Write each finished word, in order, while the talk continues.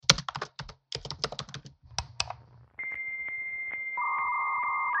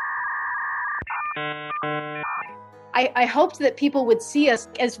I hoped that people would see us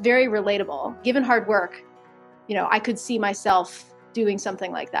as very relatable. Given hard work, I could see myself doing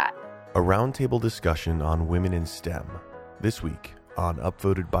something like that. A roundtable discussion on women in STEM, this week on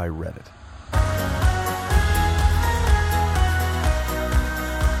Upvoted by Reddit.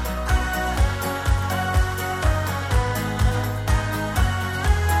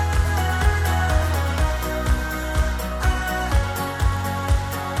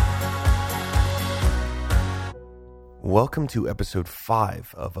 Welcome to episode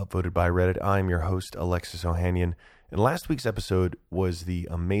 5 of Upvoted by Reddit. I'm your host, Alexis Ohanian, and last week's episode was the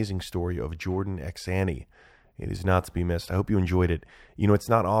amazing story of Jordan Xani. It is not to be missed. I hope you enjoyed it. It's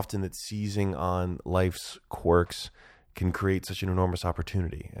not often that seizing on life's quirks can create such an enormous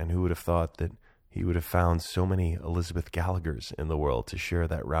opportunity, and who would have thought that he would have found so many Elizabeth Gallaghers in the world to share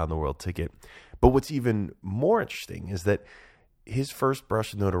that round-the-world ticket. But what's even more interesting is that his first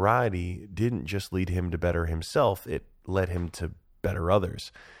brush with notoriety didn't just lead him to better himself, it led him to better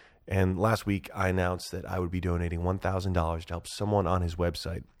others. And last week, I announced that I would be donating $1,000 to help someone on his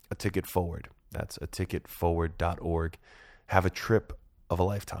website, A Ticket Forward. That's aticketforward.org, have a trip of a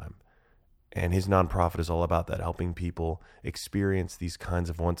lifetime. And his nonprofit is all about that, helping people experience these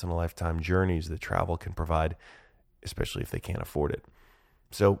kinds of once-in-a-lifetime journeys that travel can provide, especially if they can't afford it.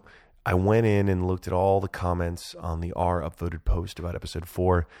 So I went in and looked at all the comments on the R upvoted post about episode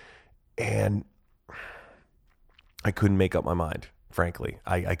 4, and I couldn't make up my mind, frankly.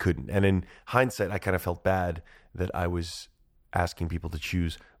 I couldn't. And in hindsight, I kind of felt bad that I was asking people to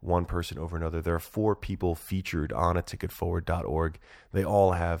choose one person over another. There are 4 people featured on aticketforward.org. They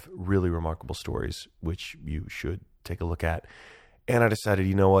all have really remarkable stories, which you should take a look at. And I decided,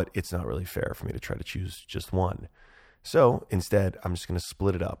 you know what? It's not really fair for me to try to choose just one. So instead, I'm just going to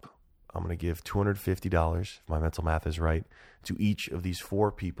split it up. I'm going to give $250, if my mental math is right, to each of these 4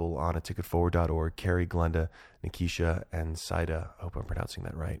 people on aticketforward.org, Carrie, Glenda, Nikisha, and Saida. I hope I'm pronouncing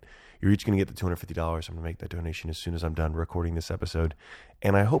that right. You're each going to get the $250. I'm going to make that donation as soon as I'm done recording this episode.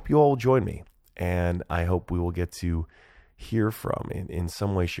 And I hope you all will join me. And I hope we will get to hear from, in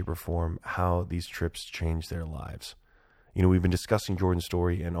some way, shape, or form, how these trips change their lives. We've been discussing Jordan's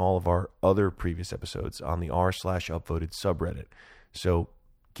story in all of our other previous episodes on the r/upvoted subreddit. So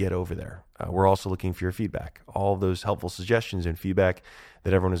get over there. We're also looking for your feedback. All of those helpful suggestions and feedback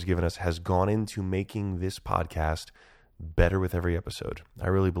that everyone has given us has gone into making this podcast better with every episode. I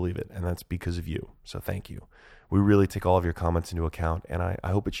really believe it, and that's because of you. So thank you. We really take all of your comments into account, and I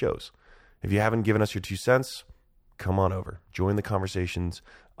hope it shows. If you haven't given us your 2 cents, come on over. Join the conversations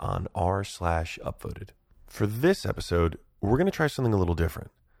on r/upvoted. For this episode, we're going to try something a little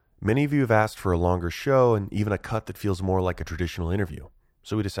different. Many of you have asked for a longer show and even a cut that feels more like a traditional interview.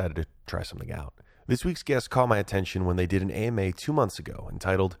 So we decided to try something out. This week's guest caught my attention when they did an AMA 2 months ago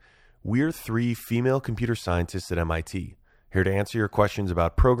entitled, "We're 3 Female Computer Scientists at MIT, here to answer your questions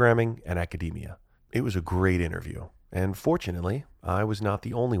about programming and academia." It was a great interview, and fortunately, I was not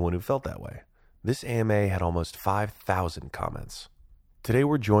the only one who felt that way. This AMA had almost 5,000 comments. Today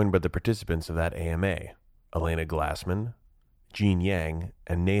we're joined by the participants of that AMA, Elana Glassman, Jean Yang,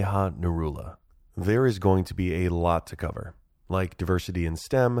 and Neha Narula. There is going to be a lot to cover, like diversity in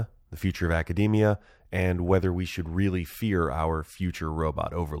STEM, the future of academia, and whether we should really fear our future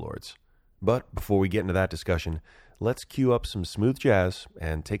robot overlords. But before we get into that discussion, let's cue up some smooth jazz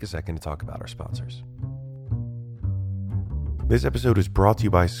and take a second to talk about our sponsors. This episode is brought to you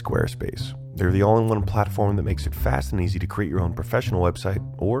by Squarespace. They're the all-in-one platform that makes it fast and easy to create your own professional website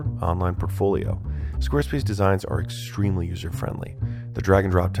or online portfolio. Squarespace designs are extremely user-friendly. The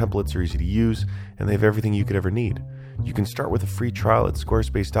drag-and-drop templates are easy to use, and they have everything you could ever need. You can start with a free trial at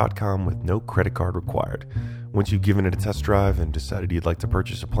squarespace.com with no credit card required. Once you've given it a test drive and decided you'd like to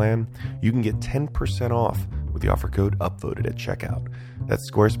purchase a plan, you can get 10% off with the offer code UPVOTED at checkout. That's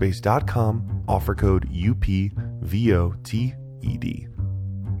squarespace.com, offer code UPVOTED.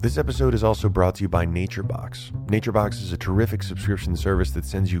 This episode is also brought to you by NatureBox. NatureBox is a terrific subscription service that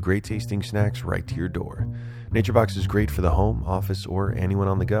sends you great tasting snacks right to your door. NatureBox is great for the home, office, or anyone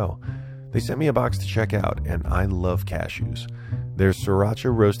on the go. They sent me a box to check out, and I love cashews. Their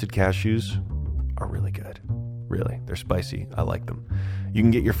sriracha roasted cashews are really good. Really, they're spicy. I like them. You can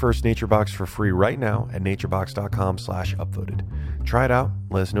get your first NatureBox for free right now at naturebox.com/upvoted. Try it out.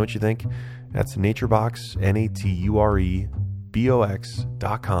 Let us know what you think. That's NatureBox,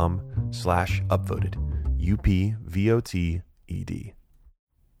 naturebox.com/upvoted. UPVOTED.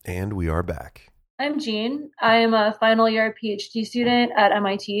 And we are back. I'm Jean. I'm a final year PhD student at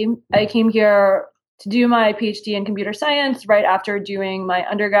MIT. I came here to do my PhD in computer science right after doing my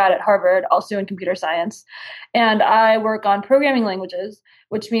undergrad at Harvard, also in computer science. And I work on programming languages,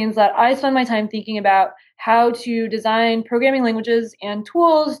 which means that I spend my time thinking about how to design programming languages and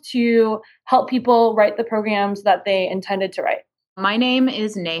tools to help people write the programs that they intended to write. My name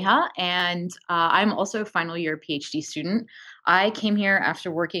is Neha, and I'm also a final year PhD student. I came here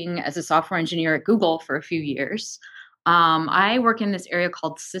after working as a software engineer at Google for a few years. I work in this area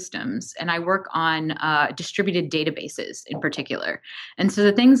called systems, and I work on distributed databases in particular. And so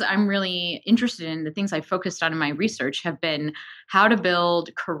the things I'm really interested in, the things I focused on in my research have been how to build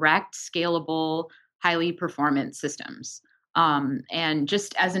correct, scalable, highly performant systems. And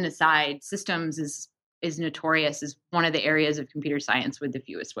just as an aside, systems is notorious as one of the areas of computer science with the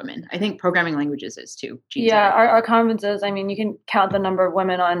fewest women. I think programming languages is too. Yeah, our conferences, I mean, you can count the number of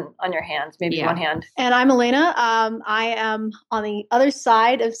women on your hands, maybe one hand. And I'm Elana. I am on the other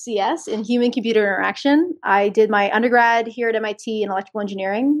side of CS in human-computer interaction. I did my undergrad here at MIT in electrical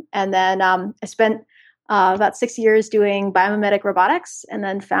engineering, and then I spent about 6 years doing biomimetic robotics, and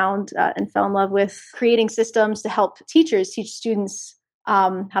then found and fell in love with creating systems to help teachers teach students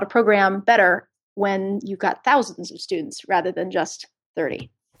how to program better when you've got thousands of students rather than just 30.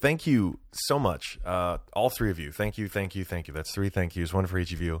 Thank you so much, all three of you. Thank you. That's 3 thank yous, one for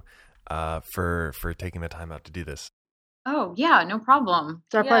each of you, for taking the time out to do this. Oh, yeah, no problem.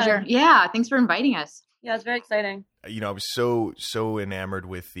 It's our pleasure. Yeah, thanks for inviting us. Yeah, it's very exciting. You know, I was so enamored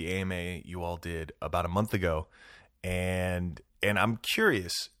with the AMA you all did about a month ago, and I'm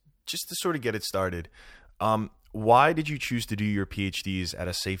curious, just to sort of get it started, why did you choose to do your PhDs at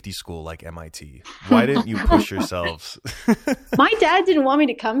a safety school like MIT? Why didn't you push yourselves? My dad didn't want me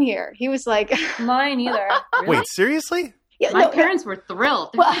to come here. He was like, mine either. Really? Wait, seriously? Yeah, My parents were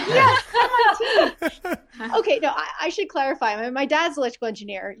thrilled. Well, yes, MIT. Okay, no, I should clarify. My dad's an electrical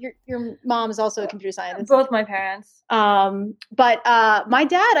engineer. Your mom is also a computer scientist. Both my parents. But my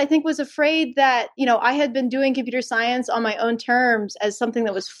dad, I think, was afraid that, I had been doing computer science on my own terms as something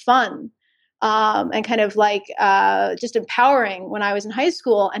that was fun. And kind of like just empowering when I was in high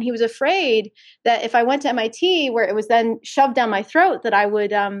school. And he was afraid that if I went to MIT, where it was then shoved down my throat, that I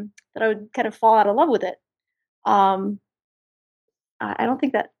would kind of fall out of love with it. I don't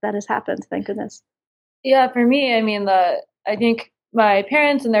think that has happened, thank goodness. Yeah, for me, I mean, I think my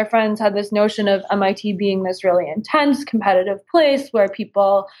parents and their friends had this notion of MIT being this really intense, competitive place where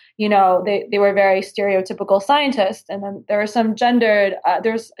people, they were very stereotypical scientists. And then there's a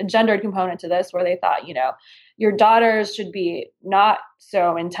gendered component to this where they thought, your daughters should be not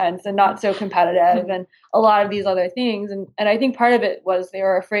so intense and not so competitive and a lot of these other things. And I think part of it was they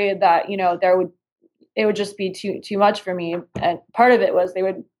were afraid that, it would just be too much for me. And part of it was they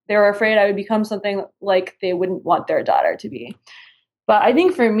were afraid I would become something like they wouldn't want their daughter to be. But I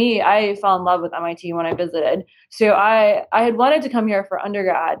think for me, I fell in love with MIT when I visited. So I had wanted to come here for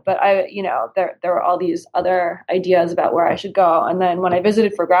undergrad, but there were all these other ideas about where I should go. And then when I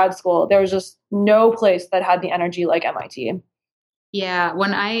visited for grad school, there was just no place that had the energy like MIT. Yeah,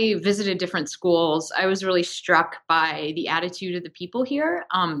 when I visited different schools, I was really struck by the attitude of the people here.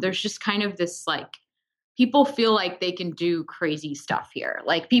 There's just kind of this people feel like they can do crazy stuff here.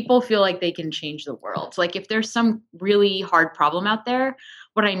 Like people feel like they can change the world. Like if there's some really hard problem out there,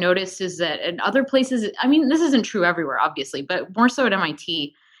 what I noticed is that in other places, I mean, this isn't true everywhere, obviously, but more so at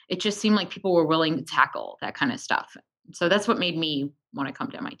MIT, it just seemed like people were willing to tackle that kind of stuff. So that's what made me want to come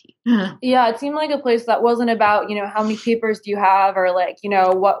to MIT. Yeah, it seemed like a place that wasn't about, how many papers do you have or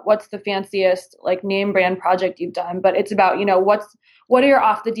what's the fanciest name brand project you've done, but it's about, what are your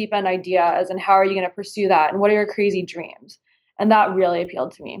off the deep end ideas and how are you going to pursue that? And what are your crazy dreams? And that really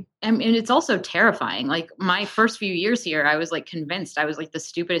appealed to me. And it's also terrifying. Like my first few years here, I was convinced I was the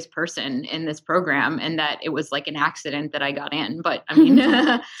stupidest person in this program and that it was an accident that I got in. But I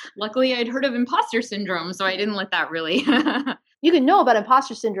mean, luckily I'd heard of imposter syndrome, so I didn't let that really. You can know about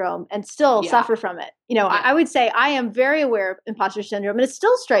imposter syndrome and still suffer from it. I would say I am very aware of imposter syndrome, and it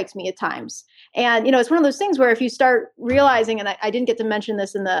still strikes me at times. And, it's one of those things where if you start realizing, and I didn't get to mention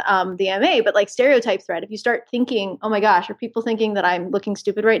this in the MA, but stereotype thread, if you start thinking, oh my gosh, are people thinking that I'm looking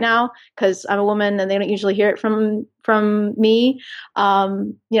stupid right now because I'm a woman and they don't usually hear it from me?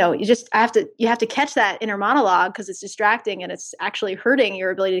 You have to catch that inner monologue because it's distracting and it's actually hurting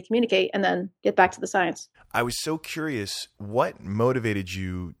your ability to communicate, and then get back to the science. I was so curious, what motivated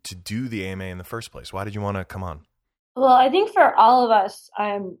you to do the AMA in the first place? Why did you want to come on? Well, I think for all of us,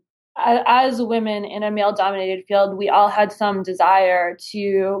 as women in a male-dominated field, we all had some desire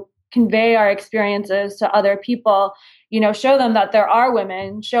to convey our experiences to other people, show them that there are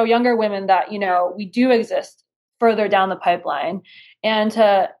women, show younger women that, we do exist further down the pipeline, and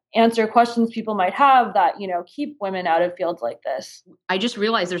to answer questions people might have that, keep women out of fields like this. I just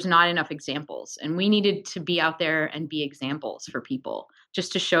realized there's not enough examples, and we needed to be out there and be examples for people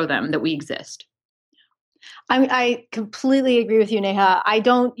just to show them that we exist. I completely agree with you, Neha. I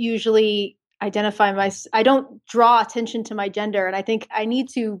don't usually I don't draw attention to my gender. And I think I need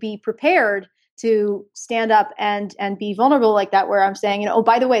to be prepared to stand up and be vulnerable like that, where I'm saying, oh,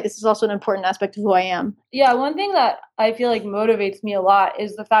 by the way, this is also an important aspect of who I am. Yeah, one thing that I feel like motivates me a lot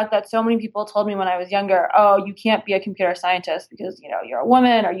is the fact that so many people told me when I was younger, oh, you can't be a computer scientist because, you're a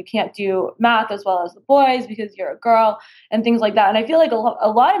woman, or you can't do math as well as the boys because you're a girl, and things like that. And I feel like a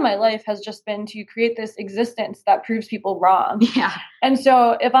lot of my life has just been to create this existence that proves people wrong. Yeah. And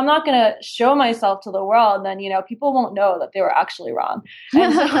so if I'm not going to show myself to the world, then, people won't know that they were actually wrong.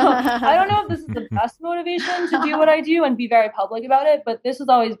 And so I don't know if this is the best motivation to do what I do and be very public about it, but this has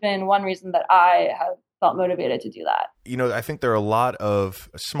always been one reason that I have felt motivated to do that. I think there are a lot of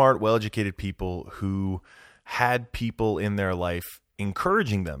smart, well-educated people who had people in their life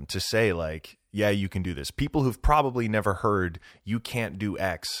encouraging them to say, like, yeah, you can do this. People who've probably never heard you can't do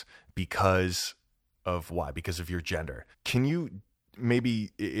X because of Y, because of your gender. Can you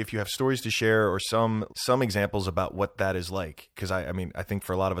maybe, if you have stories to share or some examples about what that is like? Because I think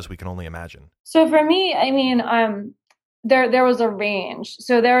for a lot of us, we can only imagine. So for me, there was a range.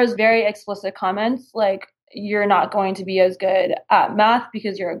 So there was very explicit comments like, you're not going to be as good at math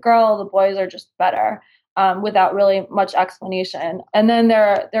because you're a girl. The boys are just better, without really much explanation. And then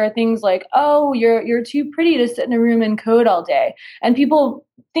there are things like, oh, you're too pretty to sit in a room and code all day. And people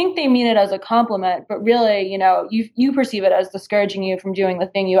think they mean it as a compliment, but really, you perceive it as discouraging you from doing the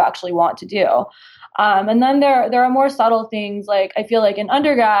thing you actually want to do. And then there are more subtle things. Like, I feel like in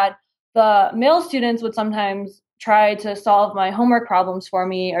undergrad, the male students would sometimes try to solve my homework problems for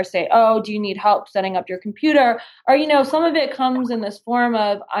me, or say, oh, do you need help setting up your computer? Or, some of it comes in this form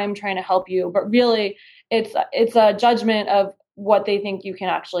of, I'm trying to help you, but really it's a judgment of what they think you can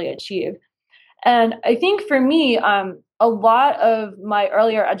actually achieve. And I think for me, a lot of my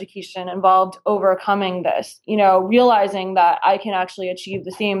earlier education involved overcoming this, realizing that I can actually achieve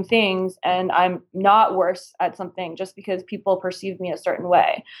the same things and I'm not worse at something just because people perceive me a certain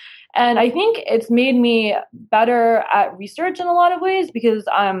way. And I think it's made me better at research in a lot of ways, because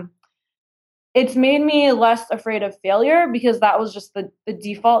it's made me less afraid of failure, because that was just the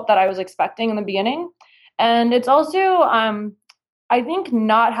default that I was expecting in the beginning. And it's also, I think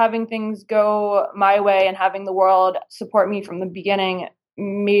not having things go my way and having the world support me from the beginning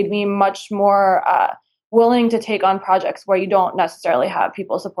made me much more willing to take on projects where you don't necessarily have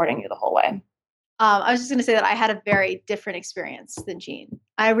people supporting you the whole way. I was just going to say that I had a very different experience than Jean.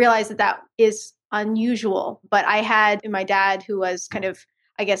 I realized that is unusual, but I had my dad, who was kind of,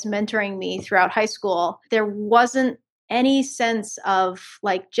 I guess, mentoring me throughout high school. There wasn't any sense of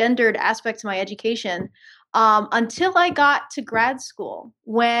like gendered aspect to my education until I got to grad school,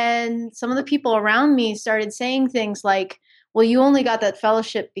 when some of the people around me started saying things like, well, you only got that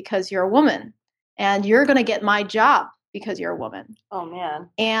fellowship because you're a woman, and you're going to get my job because you're a woman. Oh, man.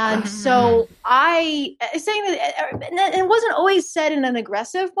 And so I saying that it wasn't always said in an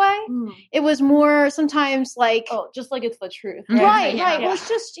aggressive way. It was more sometimes like, oh, just like it's the truth. Right. Yeah. Well, it's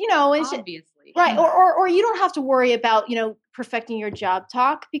just, obviously. Right. Or you don't have to worry about, perfecting your job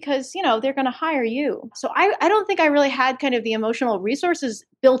talk, because, they're going to hire you. So I don't think I really had kind of the emotional resources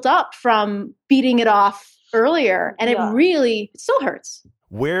built up from beating it off earlier. And it still hurts.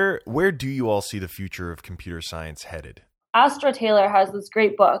 Where do you all see the future of computer science headed? Astra Taylor has this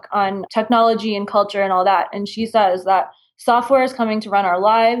great book on technology and culture and all that. And she says that software is coming to run our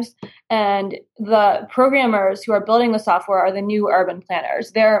lives, and the programmers who are building the software are the new urban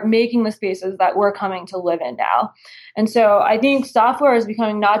planners. They're making the spaces that we're coming to live in now. And so I think software is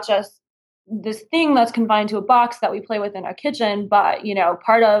becoming not just this thing that's confined to a box that we play with in our kitchen, but,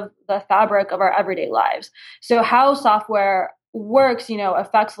 part of the fabric of our everyday lives. So how software works,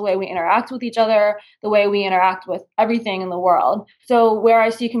 affects the way we interact with each other, the way we interact with everything in the world. So where I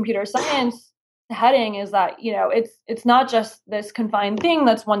see computer science heading is that, it's not just this confined thing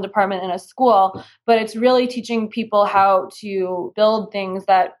that's one department in a school, but it's really teaching people how to build things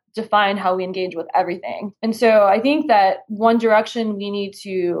that define how we engage with everything. And so I think that one direction we need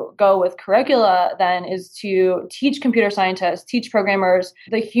to go with curricula then is to teach computer scientists, teach programmers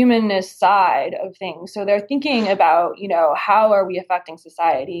the humanist side of things. So they're thinking about, how are we affecting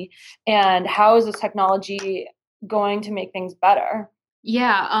society, and how is this technology going to make things better?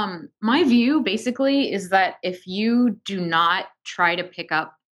 Yeah. My view basically is that if you do not try to pick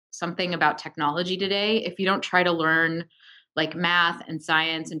up something about technology today, if you don't try to learn like math and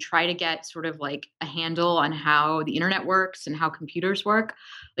science and try to get sort of like a handle on how the internet works and how computers work,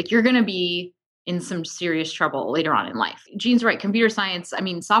 like you're going to be in some serious trouble later on in life. Jean's right. Computer science,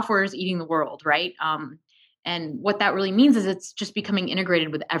 software is eating the world, right? And what that really means is it's just becoming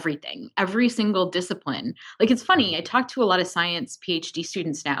integrated with everything, every single discipline. Like, it's funny, I talk to a lot of science PhD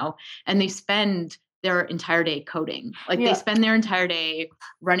students now, and they spend their entire day coding. Like, they spend their entire day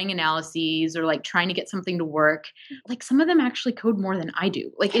running analyses or like trying to get something to work. Like, some of them actually code more than I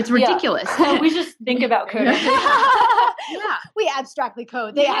do. Like, it's ridiculous. We just think about coding. We abstractly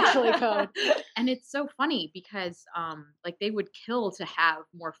code. They actually code. And it's so funny because like, they would kill to have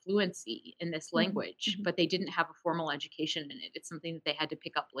more fluency in this language, but they didn't have a formal education in it. It's something that they had to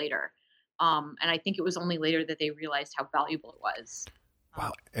pick up later. And I think it was only later that they realized how valuable it was.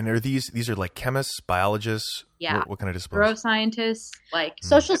 Wow. And are these are like chemists, biologists? Yeah. What kind of disciplines? Neuroscientists, like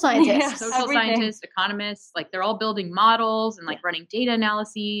social scientists, social scientists, economists, like they're all building models and like running data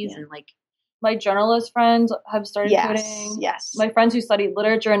analyses and like. My journalist friends have started coding. Yes. My friends who studied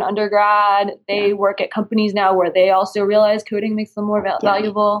literature in undergrad, they work at companies now where they also realize coding makes them more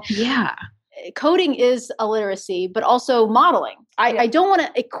valuable. Yeah. Coding is a literacy, but also modeling. I don't want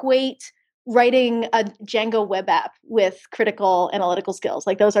to equate writing a Django web app with critical analytical skills.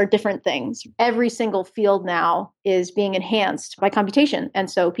 Like, those are different things. Every single field now is being enhanced by computation. And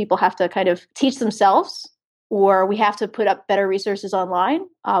so people have to kind of teach themselves, or we have to put up better resources online.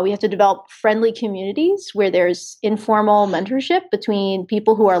 We have to develop friendly communities where there's informal mentorship between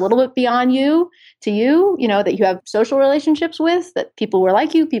people who are a little bit beyond you, that you have social relationships with, that people who are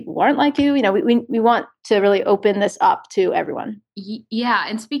like you, people who aren't like you. We want to really open this up to everyone. Yeah.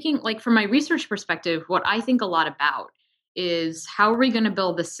 And speaking, like, from my research perspective, what I think a lot about is how are we going to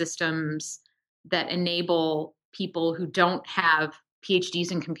build the systems that enable people who don't have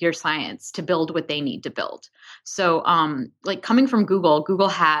PhDs in computer science to build what they need to build. So like, coming from Google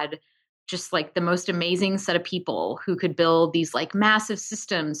had just like the most amazing set of people who could build these like massive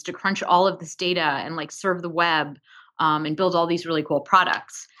systems to crunch all of this data and like serve the web and build all these really cool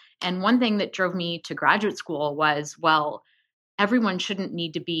products. And one thing that drove me to graduate school was, well, everyone shouldn't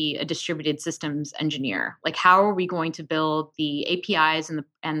need to be a distributed systems engineer. Like, how are we going to build the APIs and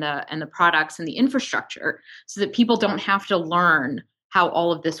the products and the infrastructure so that people don't have to learn how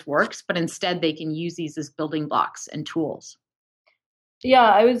all of this works, but instead they can use these as building blocks and tools? Yeah,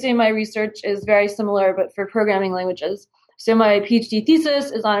 I would say my research is very similar, but for programming languages. So my PhD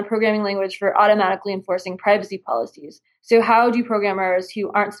thesis is on a programming language for automatically enforcing privacy policies. So how do programmers who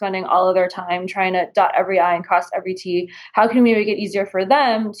aren't spending all of their time trying to dot every I and cross every T, how can we make it easier for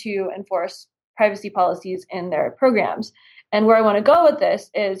them to enforce privacy policies in their programs? And where I want to go with this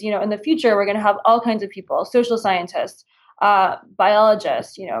is, in the future, we're going to have all kinds of people, social scientists,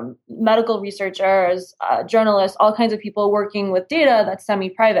 biologists, medical researchers, journalists, all kinds of people working with data that's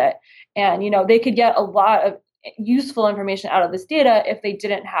semi-private. And, they could get a lot of useful information out of this data if they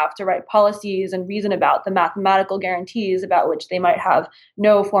didn't have to write policies and reason about the mathematical guarantees about which they might have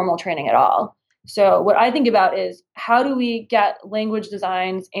no formal training at all. So what I think about is, how do we get language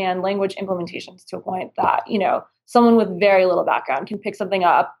designs and language implementations to a point that, someone with very little background can pick something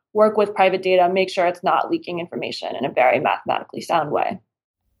up, work with private data, make sure it's not leaking information in a very mathematically sound way.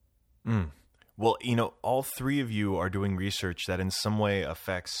 Well, all three of you are doing research that in some way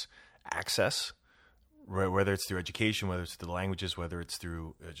affects access, whether it's through education, whether it's through the languages, whether it's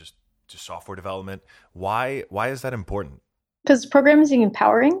through just software development. Why is that important? Because programming is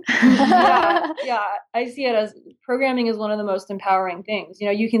empowering. Yeah, I see it as programming is one of the most empowering things.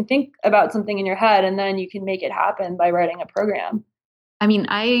 You can think about something in your head and then you can make it happen by writing a program. I mean,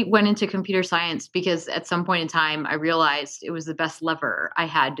 I went into computer science because at some point in time, I realized it was the best lever I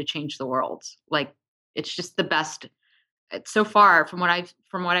had to change the world. Like, it's just the best. So far, from what I've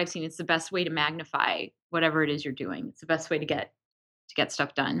seen, it's the best way to magnify whatever it is you're doing. It's the best way to get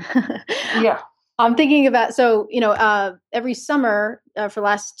stuff done. Yeah. I'm thinking about, every summer for the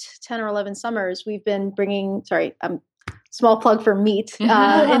last 10 or 11 summers, we've been bringing, small plug for MEET.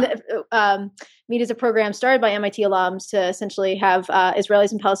 MEET is a program started by MIT alums to essentially have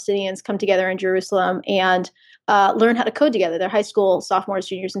Israelis and Palestinians come together in Jerusalem and learn how to code together. They're high school sophomores,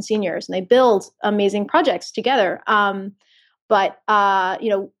 juniors, and seniors, and they build amazing projects together. But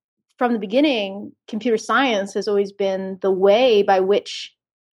from the beginning, computer science has always been the way by which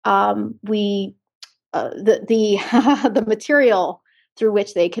the material through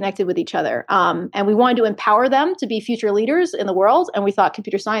which they connected with each other. And we wanted to empower them to be future leaders in the world. And we thought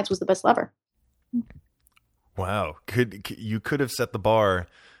computer science was the best lever. Wow. You could have set the bar,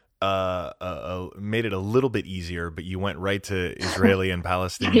 made it a little bit easier, but you went right to Israeli and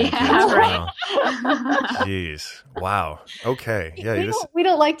Palestinian kids. Right. Wow. Jeez. Wow. Okay. Yeah. We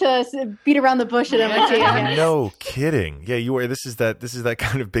don't like to beat around the bush at MIT. No kidding. Yeah, you were. This is that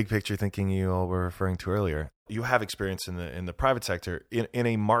kind of big picture thinking you all were referring to earlier. You have experience in the private sector in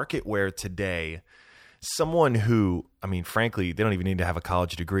a market where today someone who, I mean, frankly, they don't even need to have a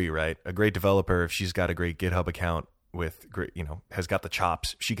college degree, right? A great developer, if she's got a great GitHub account with great, has got the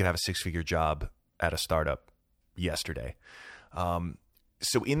chops, she could have a 6-figure job at a startup yesterday.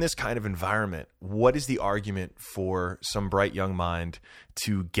 So in this kind of environment, what is the argument for some bright young mind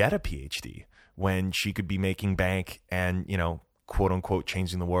to get a PhD when she could be making bank and, quote unquote,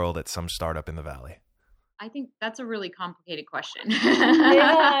 changing the world at some startup in the Valley? I think that's a really complicated question.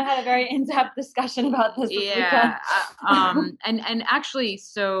 Yeah, I had a very in-depth discussion about this. Yeah. And actually,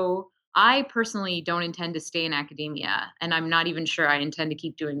 so I personally don't intend to stay in academia, and I'm not even sure I intend to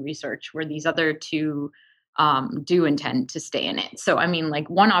keep doing research, where these other two do intend to stay in it. So, I mean, like,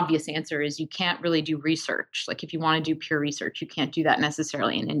 one obvious answer is you can't really do research. Like, if you want to do pure research, you can't do that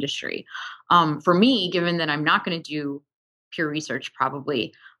necessarily in industry. For me, given that I'm not going to do pure research,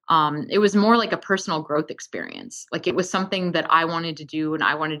 probably, it was more like a personal growth experience. Like, it was something that I wanted to do and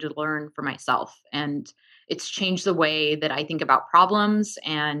I wanted to learn for myself. And it's changed the way that I think about problems,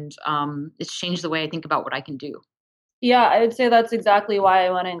 and it's changed the way I think about what I can do. Yeah, I would say that's exactly why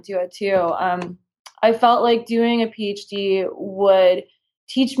I went into it too. I felt like doing a PhD would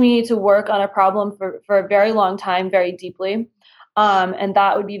teach me to work on a problem for a very long time, very deeply. And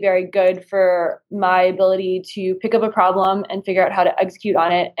that would be very good for my ability to pick up a problem and figure out how to execute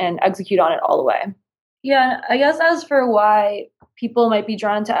on it and execute on it all the way. Yeah, I guess as for why people might be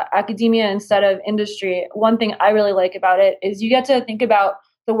drawn to academia instead of industry, one thing I really like about it is you get to think about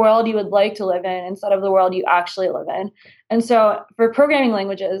the world you would like to live in instead of the world you actually live in. And so for programming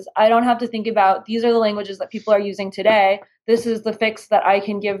languages, I don't have to think about these are the languages that people are using today. This is the fix that I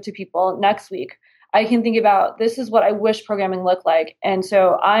can give to people next week. I can think about this is what I wish programming looked like. And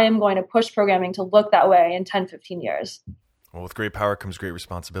so I am going to push programming to look that way in 10, 15 years. Well, with great power comes great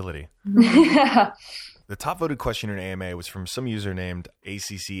responsibility. Yeah. The top voted question in AMA was from some user named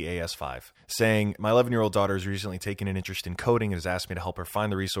ACCAS5, saying, my 11-year-old daughter has recently taken an interest in coding and has asked me to help her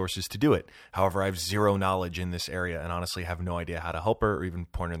find the resources to do it. However, I have zero knowledge in this area and honestly have no idea how to help her or even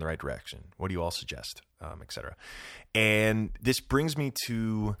point her in the right direction. What do you all suggest, etc.? And this brings me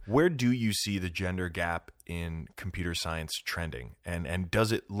to, where do you see the gender gap in computer science trending? And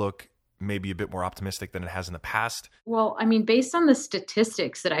does it look maybe a bit more optimistic than it has in the past? Well, I mean, based on the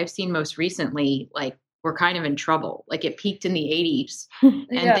statistics that I've seen most recently, like, we're kind of in trouble. Like, it peaked in the 80s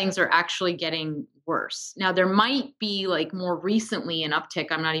and things are actually getting worse. Now, there might be like more recently an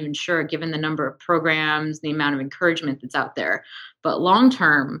uptick. I'm not even sure, given the number of programs, the amount of encouragement that's out there. But long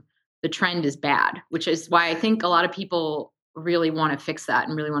term, the trend is bad, which is why I think a lot of people really want to fix that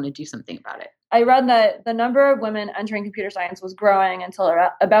and really want to do something about it. I read that the number of women entering computer science was growing until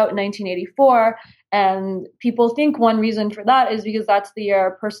about 1984. And people think one reason for that is because that's the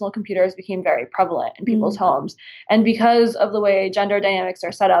year personal computers became very prevalent in people's homes. And because of the way gender dynamics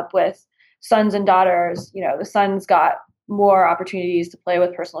are set up with sons and daughters, the sons got more opportunities to play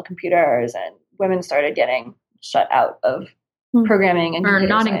with personal computers, and women started getting shut out of programming and or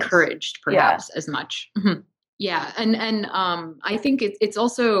not science. Encouraged perhaps as much. Yeah. And I think it's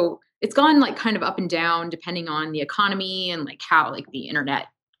also, it's gone like kind of up and down depending on the economy and like how like the internet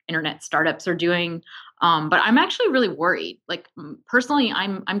startups are doing. But I'm actually really worried. Like, personally,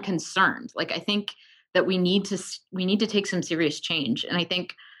 I'm concerned. Like, I think that we need to take some serious change. And I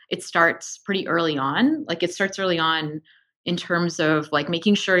think it starts pretty early on. Like, it starts early on in terms of like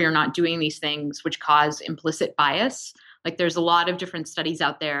making sure you're not doing these things which cause implicit bias. Like, there's a lot of different studies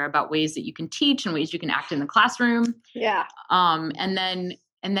out there about ways that you can teach and ways you can act in the classroom. Yeah.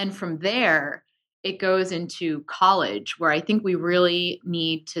 And then from there, it goes into college, where I think we really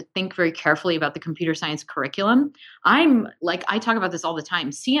need to think very carefully about the computer science curriculum. I talk about this all the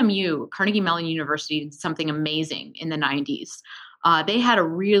time. CMU, Carnegie Mellon University, did something amazing in the 90s. They had a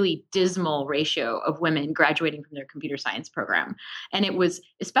really dismal ratio of women graduating from their computer science program. And it was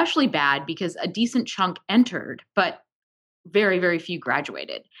especially bad because a decent chunk entered, but very, very few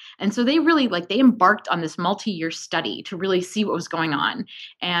graduated. And so they really they embarked on this multi-year study to really see what was going on.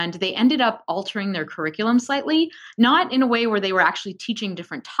 And they ended up altering their curriculum slightly, not in a way where they were actually teaching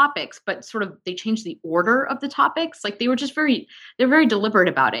different topics, but sort of they changed the order of the topics. Like, they were just they're very deliberate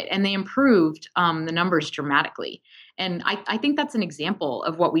about it, and they improved the numbers dramatically. And I think that's an example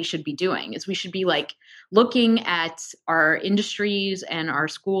of what we should be doing, is we should be like looking at our industries and our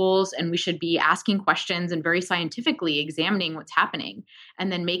schools, and we should be asking questions and very scientifically examining what's happening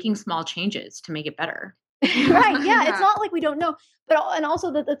and then making small changes to make it better. Right. Yeah. It's not like we don't know, and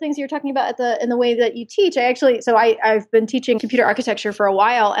also the things you're talking about in the way that you teach. I've been teaching computer architecture for a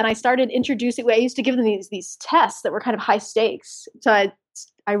while, and I started introducing, I used to give them these tests that were kind of high stakes. So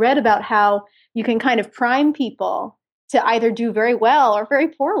I read about how you can kind of prime people to either do very well or very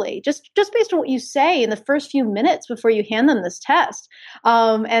poorly, just based on what you say in the first few minutes before you hand them this test.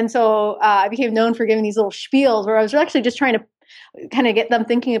 And so I became known for giving these little spiels where I was actually just trying to kind of get them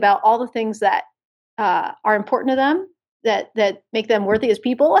thinking about all the things that are important to them, that make them worthy as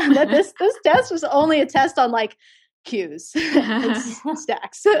people. And that this test was only a test on like cues and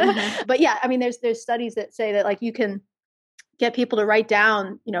stacks. But yeah, I mean, there's studies that say that like you can get people to write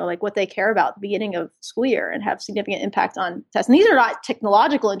down, like what they care about at the beginning of school year and have significant impact on tests. And these are not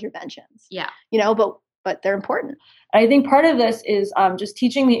technological interventions. Yeah. But they're important. I think part of this is just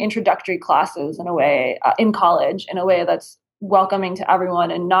teaching the introductory classes in a way in college in a way that's welcoming to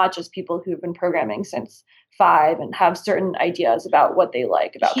everyone and not just people who've been programming since 5 and have certain ideas about what they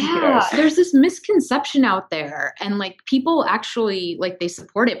like about computers. There's this misconception out there, and like people actually like they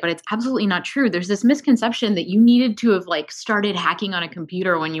support it, but it's absolutely not true. There's this misconception that you needed to have like started hacking on a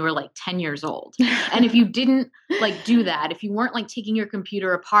computer when you were like 10 years old. And if you didn't like do that, if you weren't like taking your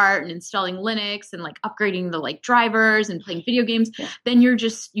computer apart and installing Linux and like upgrading the like drivers and playing video games, then you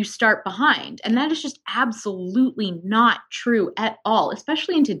start behind. And that is just absolutely not true at all,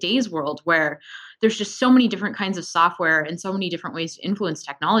 especially in today's world where there's just so many different kinds of software and so many different ways to influence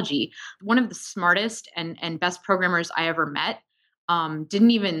technology. One of the smartest and best programmers I ever met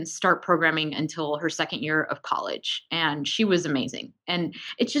didn't even start programming until her second year of college. And she was amazing. And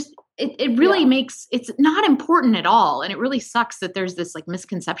it's just, it really makes, it's not important at all. And it really sucks that there's this like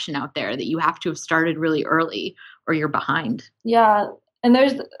misconception out there that you have to have started really early or you're behind. Yeah. And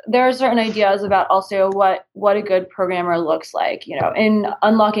there are certain ideas about also what a good programmer looks like. In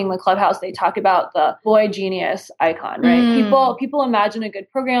Unlocking the Clubhouse, they talk about the boy genius icon, right? People imagine a good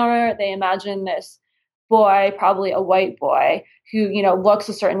programmer. They imagine this boy, probably a white boy, who, looks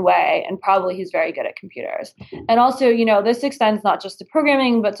a certain way, and probably he's very good at computers. And also, this extends not just to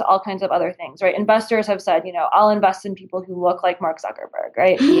programming, but to all kinds of other things, right? Investors have said, I'll invest in people who look like Mark Zuckerberg,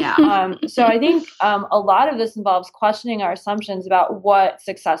 right? Yeah. So I think a lot of this involves questioning our assumptions about what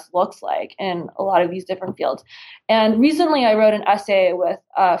success looks like in a lot of these different fields. And recently I wrote an essay with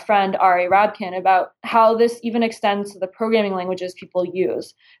a friend, Ari Rabkin, about how this even extends to the programming languages people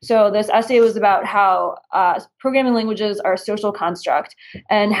use. So this essay was about how programming languages are a social construct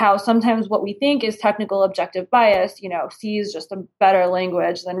and how sometimes what we think is technical objective bias, C is just a better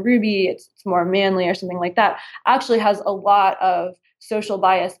language than Ruby, it's more manly or something like that, actually has a lot of social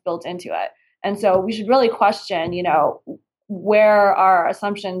bias built into it. And so we should really question, where our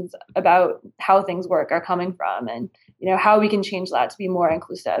assumptions about how things work are coming from and, how we can change that to be more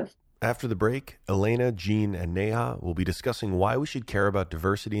inclusive. After the break, Elena, Jean, and Neha will be discussing why we should care about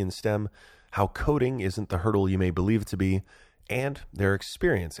diversity in STEM, how coding isn't the hurdle you may believe it to be, and their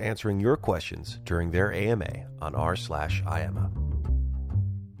experience answering your questions during their AMA on r/IAMA.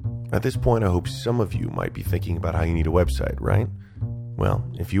 At this point, I hope some of you might be thinking about how you need a website, right? Well,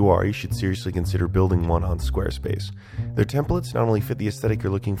 if you are, you should seriously consider building one on Squarespace. Their templates not only fit the aesthetic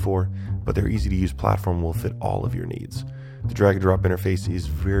you're looking for, but their easy-to-use platform will fit all of your needs. The drag-and-drop interface is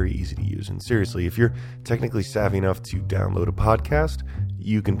very easy to use, and seriously, if you're technically savvy enough to download a podcast,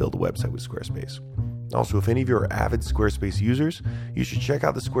 you can build a website with Squarespace. Also, if any of you are avid Squarespace users, you should check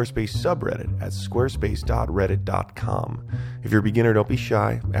out the Squarespace subreddit at squarespace.reddit.com. If you're a beginner, don't be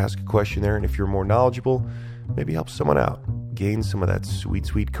shy. Ask a question there, and if you're more knowledgeable, maybe help someone out. Gain some of that sweet,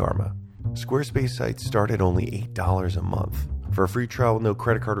 sweet karma. Squarespace sites start at only $8 a month. For a free trial with no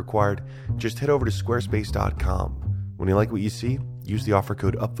credit card required, just head over to squarespace.com. When you like what you see, use the offer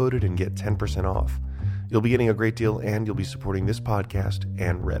code UPVOTED and get 10% off. You'll be getting a great deal, and you'll be supporting this podcast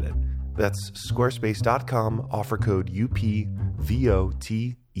and Reddit. That's squarespace.com, offer code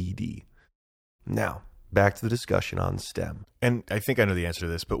UPVOTED. Now, back to the discussion on STEM. And I think I know the answer to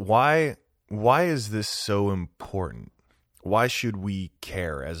this, but why is this so important? Why should we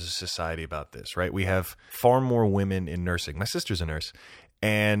care as a society about this, right? We have far more women in nursing. My sister's a nurse,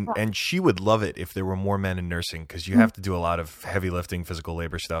 and she would love it if there were more men in nursing, because you have to do a lot of heavy lifting, physical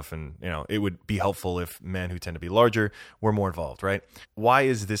labor stuff, and it would be helpful if men who tend to be larger were more involved, right? Why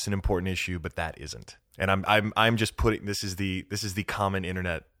is this an important issue, but that isn't? And I'm just putting this is the common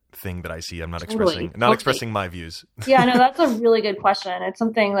internet thing that I see. I'm not expressing my views. Yeah, no, that's a really good question. It's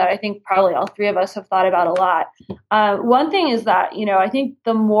something that I think probably all three of us have thought about a lot. One thing is that, I think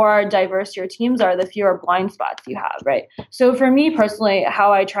the more diverse your teams are, the fewer blind spots you have, right? So for me personally,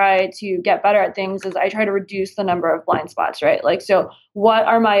 how I try to get better at things is I try to reduce the number of blind spots, right? Like, so what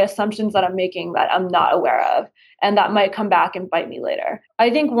are my assumptions that I'm making that I'm not aware of? And that might come back and bite me later. I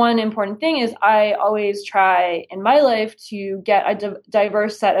think one important thing is I always try in my life to get a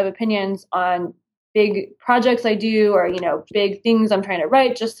diverse set of opinions on big projects I do or, big things I'm trying to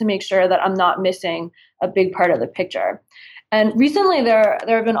write, just to make sure that I'm not missing a big part of the picture. And recently there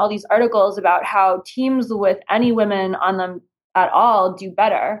have been all these articles about how teams with any women on them at all do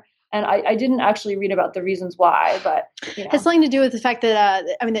better. And I didn't actually read about the reasons why, but it has something to do with the fact that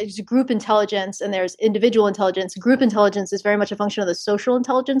there's group intelligence and there's individual intelligence. Group intelligence is very much a function of the social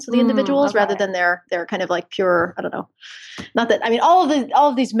intelligence of the individuals rather than their kind of like pure. I don't know. Not that all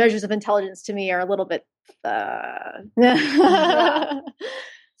of these measures of intelligence to me are a little bit.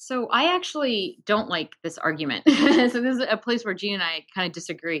 So I actually don't like this argument. So this is a place where Jean and I kind of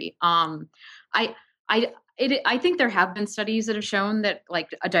disagree. I think there have been studies that have shown that like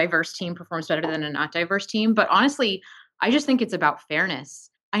a diverse team performs better than a not diverse team. But honestly, I just think it's about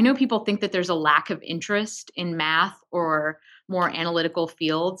fairness. I know people think that there's a lack of interest in math or more analytical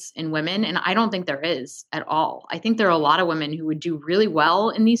fields in women, and I don't think there is at all. I think there are a lot of women who would do really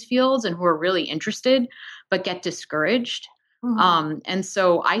well in these fields and who are really interested, but get discouraged. Mm-hmm. And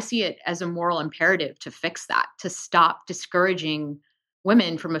so I see it as a moral imperative to fix that, to stop discouraging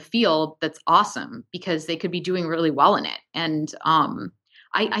women from a field that's awesome because they could be doing really well in it. And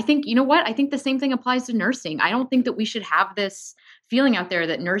I think, you know what? I think the same thing applies to nursing. I don't think that we should have this feeling out there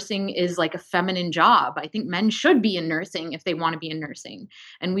that nursing is like a feminine job. I think men should be in nursing if they want to be in nursing.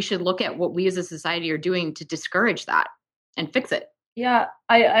 And we should look at what we as a society are doing to discourage that and fix it. Yeah,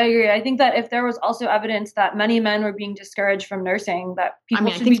 I agree. I think that if there was also evidence that many men were being discouraged from nursing, that people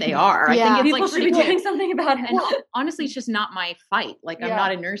I think they are. Yeah. I think people should be doing something about it. And honestly, it's just not my fight. Like I'm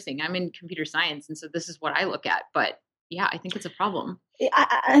not in nursing. I'm in computer science. And so this is what I look at. But yeah, I think it's a problem.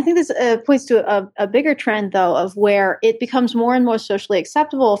 I think this points to a bigger trend, though, of where it becomes more and more socially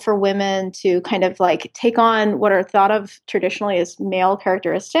acceptable for women to kind of like take on what are thought of traditionally as male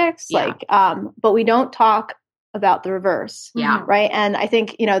characteristics. Yeah. But we don't talk about the reverse. Yeah. Right. And I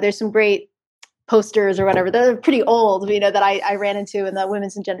think, there's some great posters or whatever. They're pretty old, that I ran into in the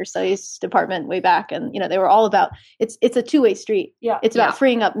women's and gender studies department way back. And, they were all about, it's a two-way street. Yeah. It's about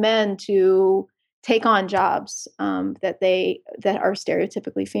freeing up men to take on jobs that are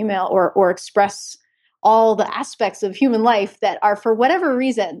stereotypically female or express all the aspects of human life that are, for whatever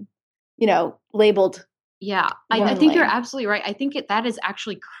reason, labeled. Yeah. I think you're absolutely right. I think that is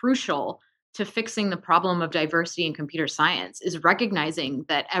actually crucial to fixing the problem of diversity in computer science, is recognizing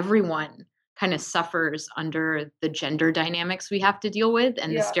that everyone kind of suffers under the gender dynamics we have to deal with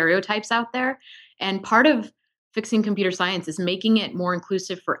and the stereotypes out there. And part of fixing computer science is making it more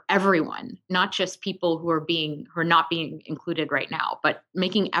inclusive for everyone, not just people who are not being included right now, but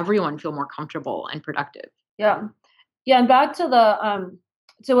making everyone feel more comfortable and productive. Yeah. Yeah. And back to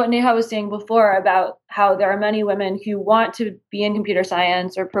to what Neha was saying before about how there are many women who want to be in computer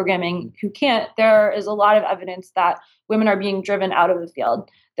science or programming who can't. There is a lot of evidence that women are being driven out of the field.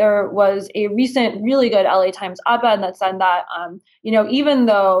 There was a recent really good LA Times op-ed that said that, even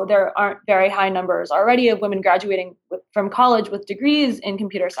though there aren't very high numbers already of women graduating from college with degrees in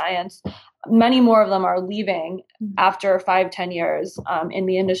computer science, many more of them are leaving after 5-10 years in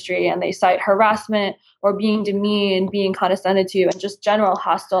the industry, and they cite harassment or being demeaned, being condescended to, and just general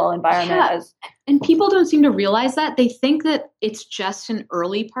hostile environment. And people don't seem to realize that. They think that it's just an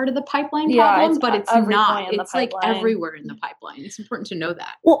early part of the pipeline problem, but it's not. It's like everywhere in the pipeline. It's important to know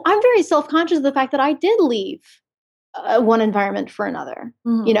that. Well, I'm very self-conscious of the fact that I did leave one environment for another,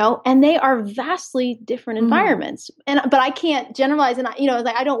 and they are vastly different environments. But I can't generalize, and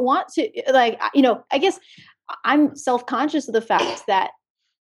I don't want to, I guess I'm self-conscious of the fact that,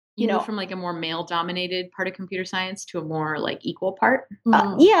 from like a more male-dominated part of computer science to a more like equal part.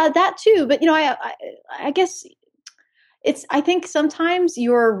 Yeah, that too. But I guess I think sometimes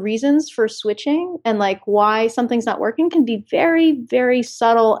your reasons for switching and like why something's not working can be very, very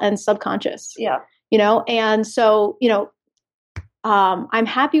subtle and subconscious. Yeah. And so, I'm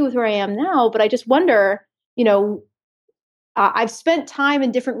happy with where I am now, but I just wonder, I've spent time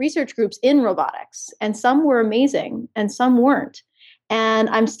in different research groups in robotics, and some were amazing and some weren't. And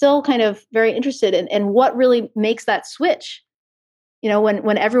I'm still kind of very interested in what really makes that switch,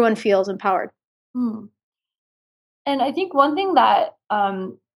 when everyone feels empowered. And I think one thing that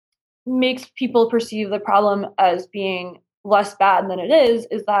makes people perceive the problem as being less bad than it is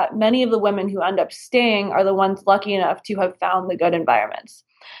that many of the women who end up staying are the ones lucky enough to have found the good environments.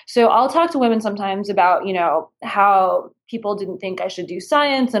 So I'll talk to women sometimes about, how people didn't think I should do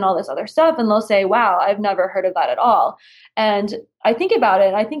science and all this other stuff. And they'll say, wow, I've never heard of that at all. And I think about it,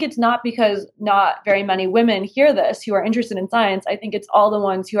 and I think it's not because not very many women hear this who are interested in science. I think it's all the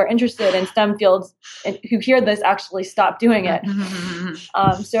ones who are interested in STEM fields and who hear this actually stop doing it.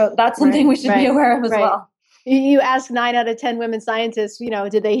 So that's something we should be aware of as well. you ask 9 out of 10 women scientists,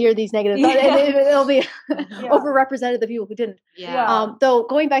 did they hear these negative thoughts? And it'll be overrepresented the people who didn't. Yeah. Though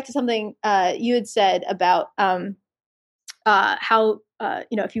going back to something you had said about how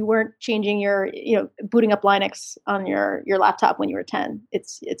if you weren't changing your booting up Linux on your laptop when you were 10,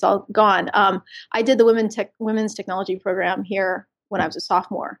 it's all gone. I did the women's technology program here when I was a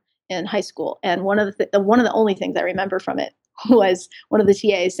sophomore in high school, and one of the only things I remember from it was one of the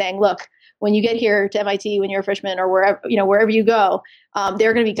TAs saying, "Look, when you get here to MIT when you're a freshman or wherever you go, there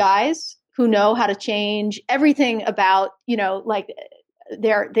are going to be guys who know how to change everything about like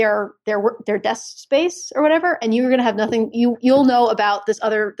their desk space or whatever, and you're going to have nothing. You'll know about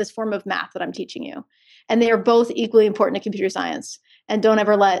this form of math that I'm teaching you, and they are both equally important to computer science. And don't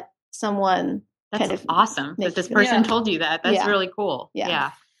ever let someone." That's awesome that this person told you that. That's really cool.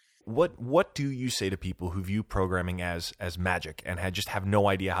 Yeah. What do you say to people who view programming as magic and just have no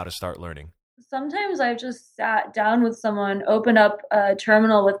idea how to start learning? Sometimes I've just sat down with someone, opened up a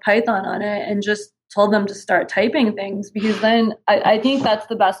terminal with Python on it, and just told them to start typing things, because then I think that's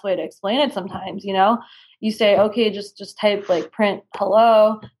the best way to explain it sometimes, You say, okay, just type like print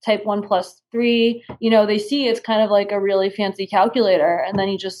hello, type 1 + 3. They see it's kind of like a really fancy calculator, and then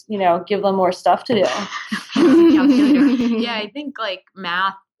you just, give them more stuff to do. Yeah, I think like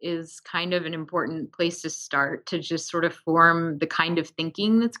math is kind of an important place to start to just sort of form the kind of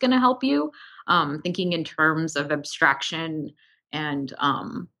thinking that's going to help you, thinking in terms of abstraction and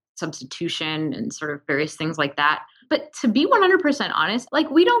substitution and sort of various things like that. But to be 100% honest, like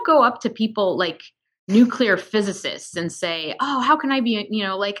we don't go up to people like nuclear physicists and say, oh, how can I be,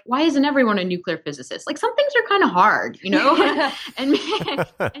 like, why isn't everyone a nuclear physicist? Like some things are kind of hard, and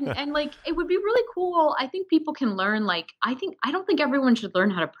like, it would be really cool. I think people can learn, like, I don't think everyone should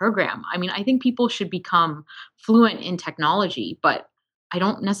learn how to program. I mean, I think people should become fluent in technology, but I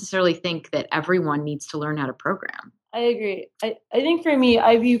don't necessarily think that everyone needs to learn how to program. I agree. I think for me,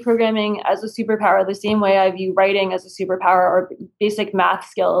 I view programming as a superpower the same way I view writing as a superpower, or basic math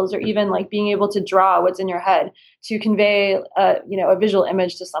skills, or even like being able to draw what's in your head to convey a visual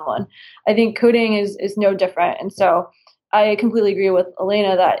image to someone. I think coding is no different. And so I completely agree with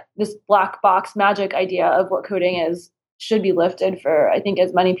Elena that this black box magic idea of what coding is should be lifted for, I think,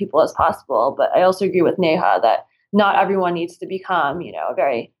 as many people as possible. But I also agree with Neha that not everyone needs to become, a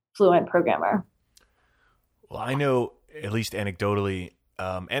very fluent programmer. Well, I know, at least anecdotally,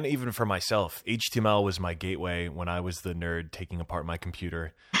 and even for myself, HTML was my gateway when I was the nerd taking apart my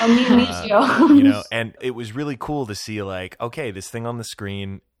computer. Oh, me too. And it was really cool to see, like, okay, this thing on the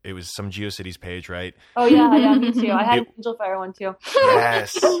screen, it was some GeoCities page, right? Oh, yeah, me too. I had an Angel Fire one too.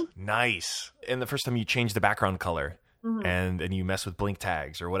 Yes, nice. And the first time you change the background color, mm-hmm. and you mess with blink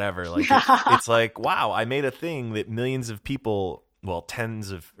tags or whatever, like it's like, wow, I made a thing that millions of people, well,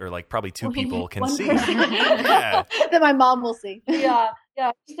 tens of, or like probably 2 people can see. Yeah. That my mom will see. Yeah.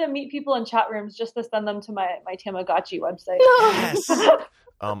 Just to meet people in chat rooms, just to send them to my Tamagotchi website. Yes.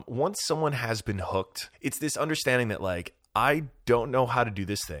 Once someone has been hooked, it's this understanding that like, I don't know how to do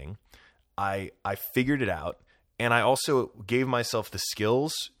this thing. I figured it out. And I also gave myself the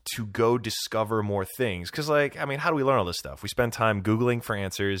skills to go discover more things. Because, like, I mean, how do we learn all this stuff? We spend time Googling for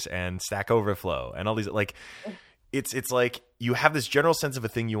answers and Stack Overflow and all these, like, it's like you have this general sense of a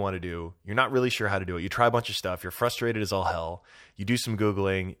thing you want to do. You're not really sure how to do it. You try a bunch of stuff. You're frustrated as all hell. You do some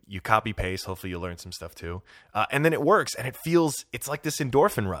Googling. You copy paste. Hopefully you'll learn some stuff too. And then it works. And it's like this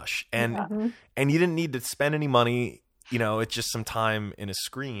endorphin rush. And you didn't need to spend any money. It's just some time in a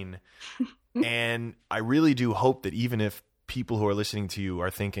screen. And I really do hope that even if people who are listening to you are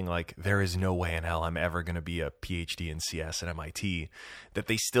thinking like, there is no way in hell I'm ever going to be a PhD in CS at MIT, that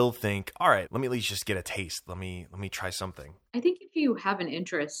they still think, all right, let me at least just get a taste. Let me try something. I think if you have an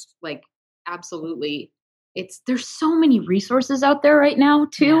interest, like, absolutely, there's so many resources out there right now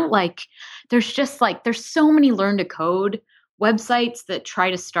too. Yeah. Like there's so many learn to code websites that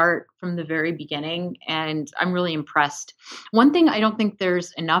try to start from the very beginning. And I'm really impressed. One thing I don't think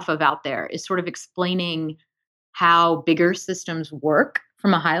there's enough of out there is sort of explaining how bigger systems work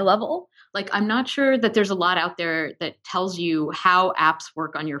from a high level. Like, I'm not sure that there's a lot out there that tells you how apps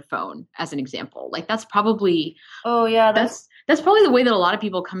work on your phone, as an example. Like, that's probably, that's probably the way that a lot of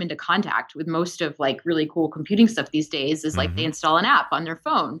people come into contact with most of like really cool computing stuff these days is like they install an app on their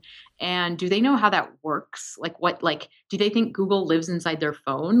phone. And do they know how that works? Like, do they think Google lives inside their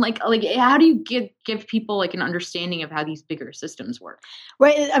phone? Like how do you give people like an understanding of how these bigger systems work?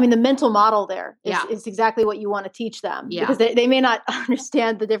 Right. I mean, the mental model there is exactly what you want to teach them because they may not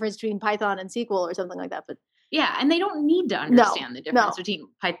understand the difference between Python and SQL or something like that. But yeah. And they don't need to understand the difference between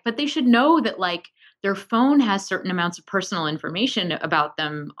Python, but they should know that like their phone has certain amounts of personal information about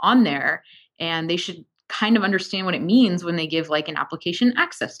them on there, and they should kind of understand what it means when they give like an application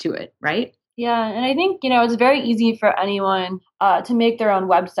access to it, right? Yeah, and I think, it's very easy for anyone to make their own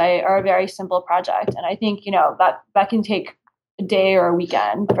website or a very simple project. And I think, that can take a day or a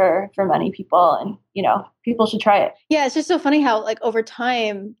weekend for many people, and, people should try it. Yeah, it's just so funny how like over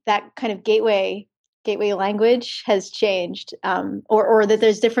time that kind of gateway language has changed, or that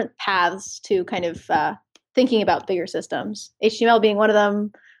there's different paths to kind of thinking about bigger systems. HTML being one of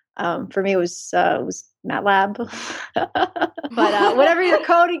them. For me, it was MATLAB. But whatever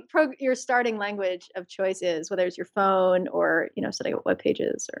your starting language of choice is, whether it's your phone or setting up web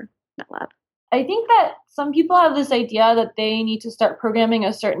pages or MATLAB. I think that some people have this idea that they need to start programming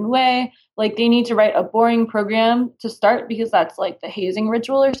a certain way, like they need to write a boring program to start because that's like the hazing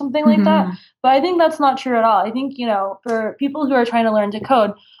ritual or something like that. But I think that's not true at all. I think, for people who are trying to learn to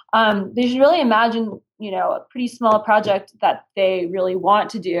code, they should really imagine, a pretty small project that they really want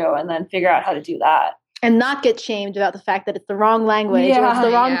to do and then figure out how to do that. And not get shamed about the fact that it's the wrong language or it's the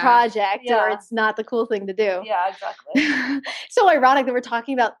wrong project or it's not the cool thing to do. Yeah, exactly. So ironic that we're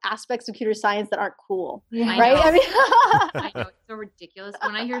talking about aspects of computer science that aren't cool, right? I mean, I know, it's so ridiculous.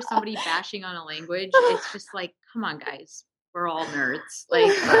 When I hear somebody bashing on a language, it's just like, come on, guys. We're all nerds.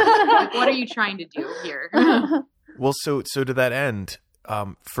 Like what are you trying to do here? Well, so to that end,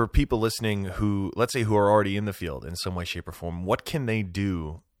 for people listening who, let's say, who are already in the field in some way, shape, or form, what can they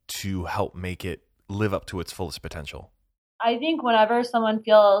do to help make it live up to its fullest potential? I think whenever someone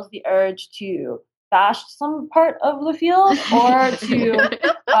feels the urge to bash some part of the field or to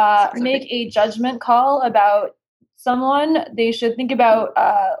make a judgment call about someone, they should think about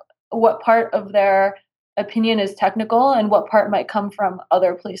what part of their opinion is technical and what part might come from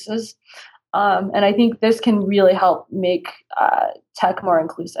other places. And I think this can really help make tech more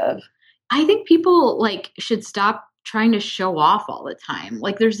inclusive. I think people should stop trying to show off all the time.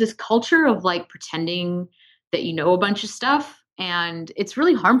 Like there's this culture of like pretending that you know a bunch of stuff, and it's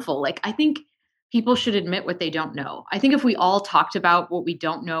really harmful. Like I think people should admit what they don't know. I think if we all talked about what we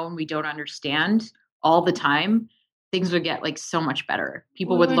don't know and we don't understand all the time, things would get like so much better.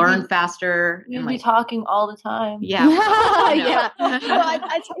 People would learn faster. We'd be talking all the time. Yeah. Yeah. Well,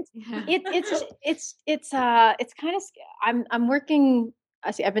 it's kind of, I'm working.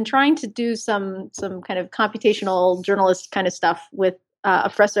 I've been trying to do some kind of computational journalist kind of stuff with a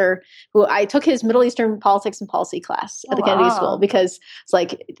professor who I took his Middle Eastern politics and policy class at the Kennedy School, because it's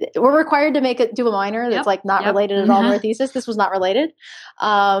like we're required to do a minor that's like not related at all to our thesis. This was not related,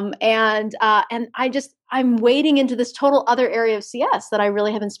 and I'm wading into this total other area of CS that I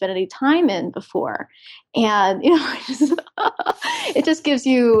really haven't spent any time in before, and it just gives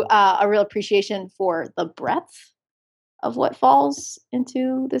you a real appreciation for the breadth of what falls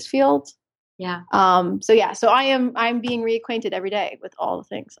into this field. Yeah. So I'm being reacquainted every day with all the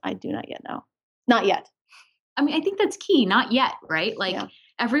things I do not yet know. Not yet. I mean, I think that's key. Not yet, right? Like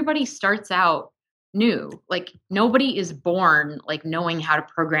everybody starts out new. Like nobody is born like knowing how to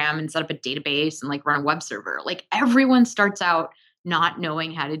program and set up a database and like run a web server. Like everyone starts out not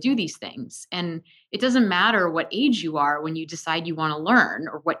knowing how to do these things. And it doesn't matter what age you are when you decide you want to learn,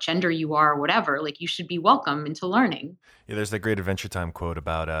 or what gender you are, or whatever. Like you should be welcome into learning. Yeah, there's that great Adventure Time quote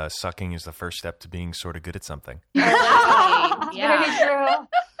about sucking is the first step to being sort of good at something. Yeah. Very true.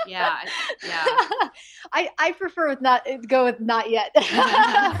 Yeah. I prefer go with not yet.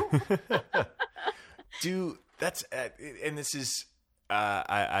 And this is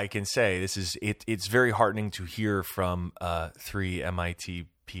I can say this is it's very heartening to hear from 3 MIT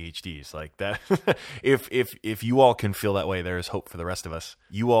PhDs like that. if you all can feel that way, there is hope for the rest of us.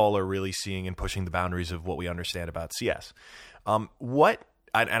 You all are really seeing and pushing the boundaries of what we understand about CS. And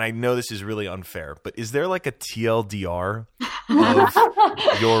I know this is really unfair, but is there like a TLDR of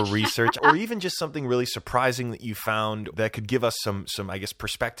your research, or even just something really surprising that you found that could give us some I guess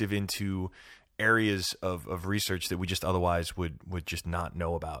perspective into areas of research that we just otherwise would just not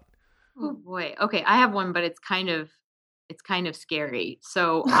know about? Oh boy. Okay, I have one, but it's kind of scary.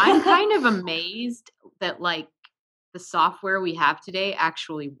 So I'm kind of amazed that like the software we have today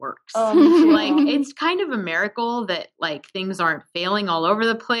actually works. Like it's kind of a miracle that like things aren't failing all over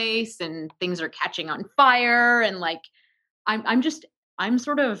the place and things are catching on fire, and like I'm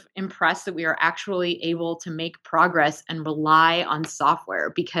sort of impressed that we are actually able to make progress and rely on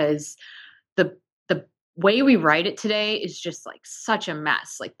software, because the way we write it today is just like such a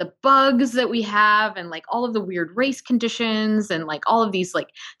mess. Like the bugs that we have, and like all of the weird race conditions, and like all of these,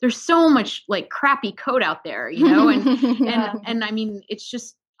 like there's so much like crappy code out there, and I mean, it's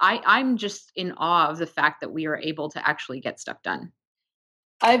just, I'm just in awe of the fact that we are able to actually get stuff done.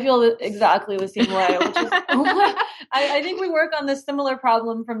 I feel exactly the same way, which is I think we work on this similar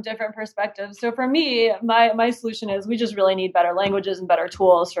problem from different perspectives. So for me, my solution is we just really need better languages and better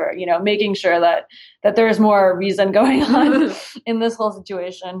tools for, making sure that there's more reason going on in this whole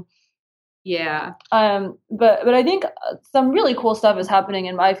situation. Yeah. But I think some really cool stuff is happening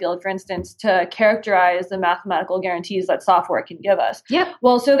in my field, for instance, to characterize the mathematical guarantees that software can give us. Yep.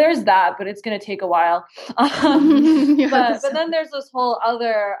 Well, so there's that, but it's going to take a while. But then there's this whole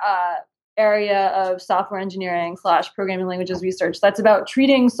other area of software engineering / programming languages research that's about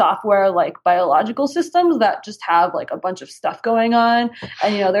treating software like biological systems that just have like a bunch of stuff going on.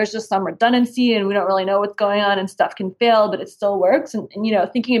 And, there's just some redundancy and we don't really know what's going on and stuff can fail, but it still works. And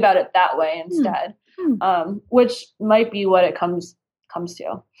thinking about it that way instead, which might be what it comes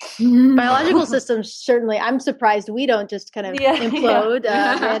to. Biological systems, certainly. I'm surprised we don't just kind of implode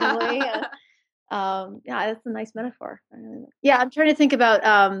randomly. That's a nice metaphor. Yeah, I'm trying to think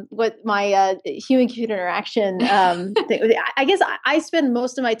about what my human-computer interaction thing. I guess I spend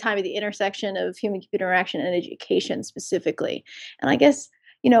most of my time at the intersection of human-computer interaction and education specifically. And I guess,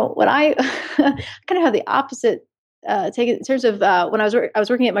 what I kind of have the opposite take in terms of when I was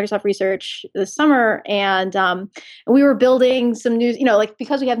working at Microsoft Research this summer, and we were building some new,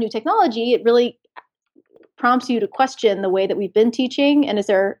 because we have new technology, it really prompts you to question the way that we've been teaching, and is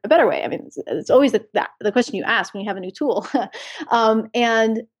there a better way? I mean, it's always the question you ask when you have a new tool.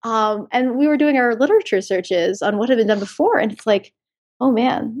 And we were doing our literature searches on what had been done before, and it's like, oh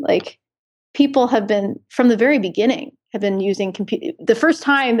man, like people have been from the very beginning have been using the first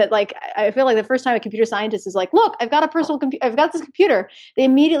time that I feel like the first time a computer scientist is like, look, I've got a personal computer, I've got this computer. They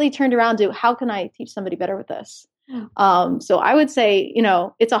immediately turned around to how can I teach somebody better with this? So I would say,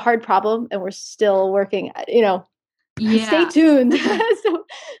 it's a hard problem and we're still working, stay tuned.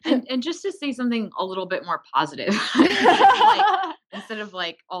 and just to say something a little bit more positive, instead of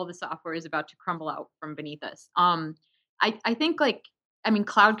all the software is about to crumble out from beneath us. I think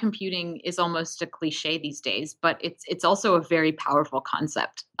cloud computing is almost a cliche these days, but it's also a very powerful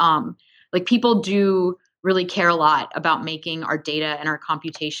concept. People do really care a lot about making our data and our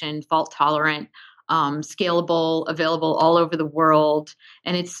computation fault tolerant, scalable, available all over the world.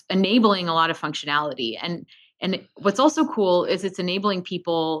 And it's enabling a lot of functionality. And what's also cool is it's enabling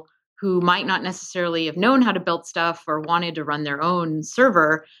people who might not necessarily have known how to build stuff or wanted to run their own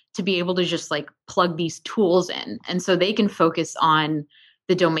server to be able to just plug these tools in. And so they can focus on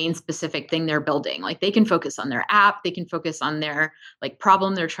the domain specific thing they're building. They can focus on their app, they can focus on their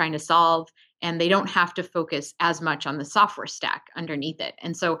problem they're trying to solve. And they don't have to focus as much on the software stack underneath it.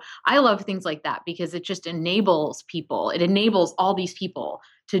 And so I love things like that because it just enables people. It enables all these people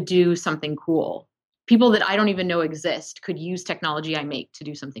to do something cool. People that I don't even know exist could use technology I make to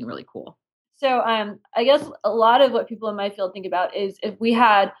do something really cool. So I guess a lot of what people in my field think about is if we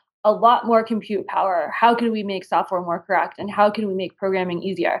had a lot more compute power, how can we make software more correct and how can we make programming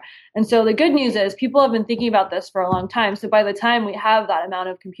easier? And so the good news is people have been thinking about this for a long time. So by the time we have that amount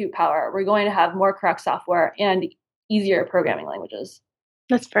of compute power, we're going to have more correct software and easier programming languages.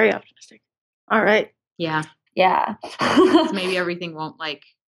 That's very optimistic. All right. Yeah. Yeah. Maybe everything won't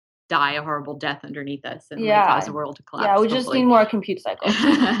die a horrible death underneath us and cause the world to collapse. Yeah, we just need more compute cycles.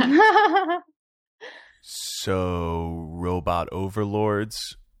 So robot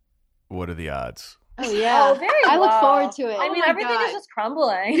overlords, what are the odds? Oh yeah, I look forward to it. I mean, everything is just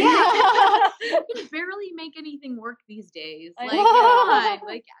crumbling. Yeah, you can barely make anything work these days. We're not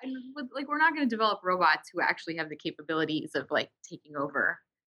going to develop robots who actually have the capabilities of taking over.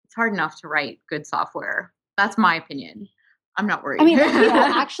 It's hard enough to write good software. That's my opinion. I'm not worried. I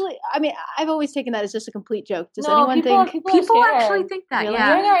mean, I've always taken that as just a complete joke. Does anyone think people actually think that?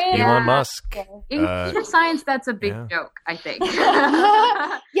 Really? Yeah. Elon Musk. In computer science, that's a big joke, I think.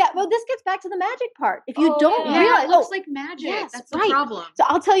 Yeah, well, this gets back to the magic part. If you don't realize, it looks like magic. Yes, that's the problem. So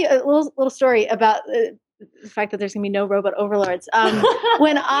I'll tell you a little story about the fact that there's going to be no robot overlords.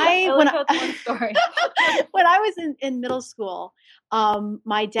 When I was in middle school,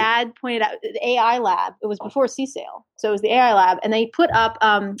 my dad pointed out the AI lab. It was before CSAIL, so it was the AI lab, and they put up.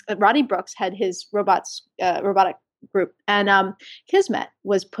 Rodney Brooks had his robotic group, and Kismet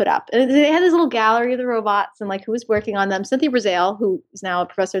was put up. And they had this little gallery of the robots and who was working on them. Cynthia Brazel, who is now a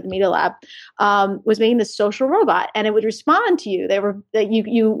professor at the Media Lab, was making this social robot, and it would respond to you.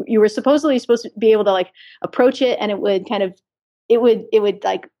 You were supposed to be able to approach it, and it would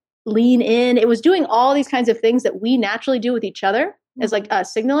lean in. It was doing all these kinds of things that we naturally do with each other as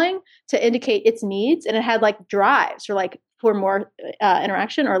signaling to indicate its needs, and it had drives for more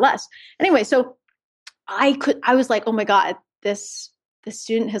interaction or less. Anyway, so I was like, oh my God, this the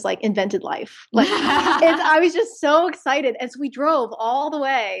student has like invented life. Like I was just so excited. And so we drove all the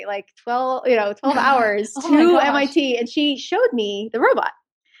way, like 12 hours to MIT, and she showed me the robot.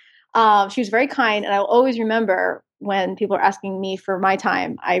 She was very kind, and I'll always remember when people are asking me for my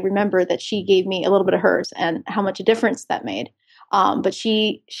time, I remember that she gave me a little bit of hers and how much a difference that made. But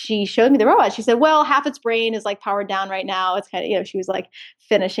she showed me the robot. She said, well, half its brain is like powered down right now. It's kind of, she was like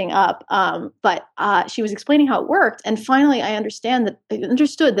finishing up. But she was explaining how it worked. And finally, I understood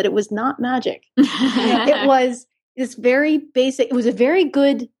that it was not magic. It was this very basic, it was a very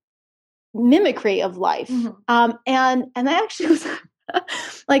good mimicry of life. And that actually was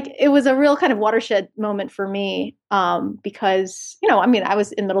like, it was a real kind of watershed moment for me, because, I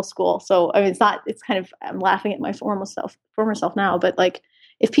was in middle school. So, it's kind of, I'm laughing at my former self now, but like,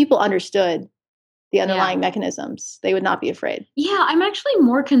 if people understood the underlying mechanisms, they would not be afraid. Yeah, I'm actually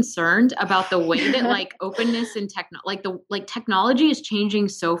more concerned about the way that like openness and technology is changing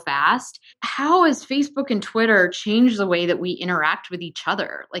so fast. How has Facebook and Twitter changed the way that we interact with each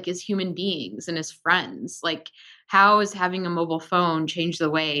other, like as human beings and as friends? Like, how has having a mobile phone changed the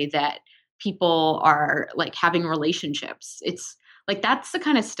way that people are like having relationships? It's like, that's the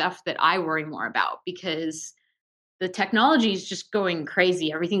kind of stuff that I worry more about, because the technology is just going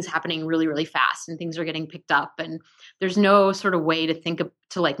crazy. Everything's happening really, really fast, and things are getting picked up, and there's no sort of way to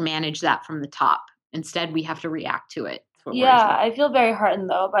like manage that from the top. Instead, we have to react to it. Yeah, I feel very heartened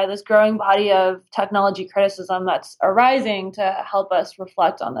though by this growing body of technology criticism that's arising to help us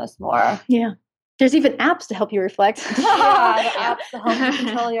reflect on this more. Yeah. There's even apps to help you reflect. Yeah, the apps to help you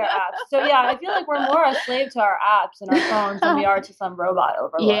control your apps. So yeah, I feel like we're more a slave to our apps and our phones than we are to some robot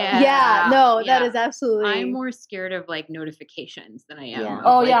overlord. That is absolutely. I'm more scared of like notifications than I am. Yeah.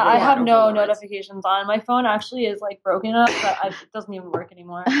 Of, I have no notifications on. My phone actually is like broken up, but it doesn't even work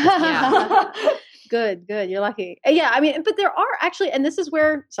anymore. Yeah. Good. You're lucky. Yeah, but there are actually, and this is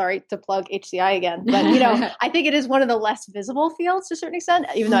where, sorry to plug HCI again, but I think it is one of the less visible fields to a certain extent,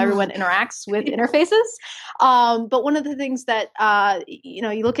 even though everyone interacts with interfaces. But one of the things that, you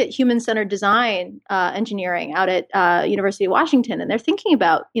look at human-centered design engineering out at University of Washington, and they're thinking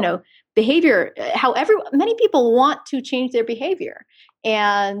about, behavior, how many people want to change their behavior.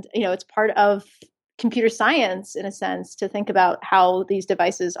 And, it's part of computer science, in a sense, to think about how these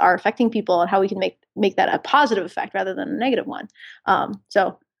devices are affecting people and how we can make that a positive effect rather than a negative one.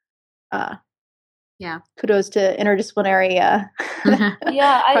 Kudos to interdisciplinary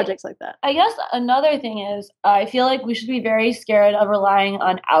projects like that. I guess another thing is I feel like we should be very scared of relying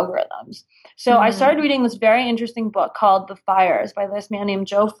on algorithms. So I started reading this very interesting book called The Fires by this man named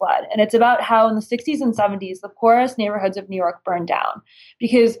Joe Flood. And it's about how in the 60s and 70s, the poorest neighborhoods of New York burned down.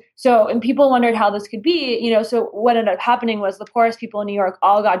 And people wondered how this could be, so what ended up happening was the poorest people in New York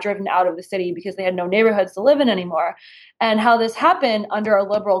all got driven out of the city because they had no neighborhoods to live in anymore. And how this happened under a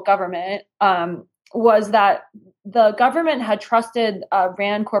liberal government, was that the government had trusted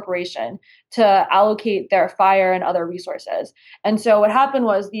Rand Corporation to allocate their fire and other resources. And so what happened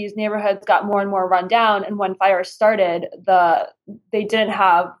was these neighborhoods got more and more run down. And when fires started, they didn't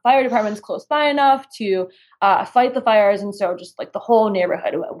have fire departments close by enough to fight the fires. And so just like the whole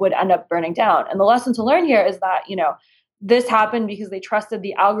neighborhood would end up burning down. And the lesson to learn here is that, this happened because they trusted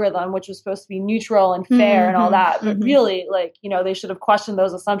the algorithm, which was supposed to be neutral and fair and all that. But really, they should have questioned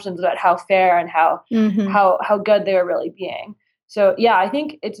those assumptions about how fair and how good they were really being. So, yeah, I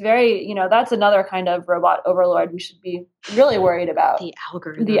think it's very, that's another kind of robot overlord we should be really worried about. The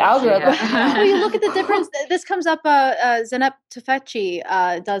algorithm. Yeah. Well, you look at the difference. This comes up, Zeynep Tufekci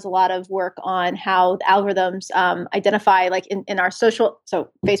does a lot of work on how the algorithms identify, like in our social, so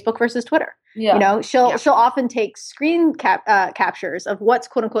Facebook versus Twitter. Yeah. She'll often take screen captures of what's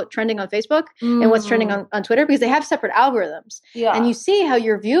quote unquote trending on Facebook and what's trending on Twitter, because they have separate algorithms. Yeah. And you see how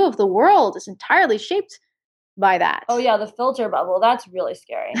your view of the world is entirely shaped by that. Oh yeah, the filter bubble. That's really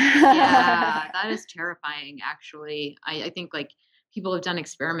scary. Yeah, that is terrifying, actually. I think like people have done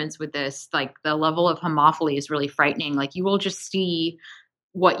experiments with this. Like the level of homophily is really frightening. Like you will just see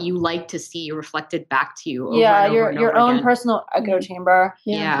what you like to see reflected back to you. Your own personal echo chamber.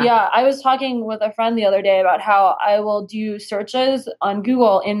 Yeah. I was talking with a friend the other day about how I will do searches on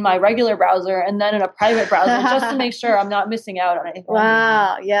Google in my regular browser and then in a private browser just to make sure I'm not missing out on anything.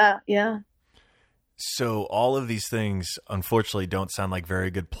 Wow. Yeah. So all of these things, unfortunately, don't sound like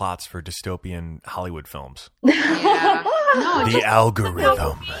very good plots for dystopian Hollywood films. Yeah. The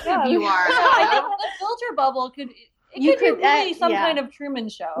algorithm. Yeah, you are. I think the filter bubble It could be really some kind of Truman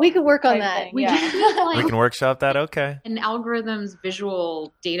Show. We could work on that. We just need like, we can workshop that. Okay. An algorithm's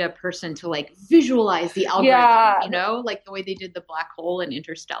visual data person to like visualize the algorithm, you know, like the way they did the black hole in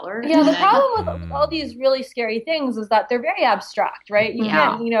Interstellar. Yeah, the problem with all these really scary things is that they're very abstract, right? You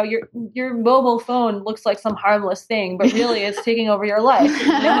can't, you know, your mobile phone looks like some harmless thing, but really it's taking over your life.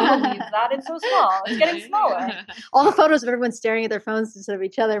 Nobody believes that. It's so small. It's getting smaller. All the photos of everyone staring at their phones instead of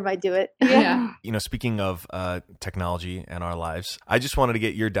each other might do it. Yeah. You know, speaking of technology and our lives, I just wanted to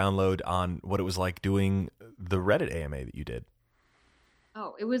get your download on what it was like doing the Reddit AMA that you did.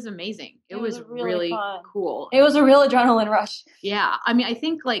 Oh, it was amazing. It was really cool. It was a real adrenaline rush. Yeah. I mean, I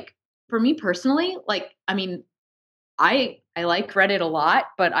think like for me personally, like, I mean, I like Reddit a lot,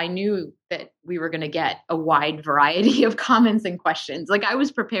 but I knew that we were going to get a wide variety of comments and questions. Like I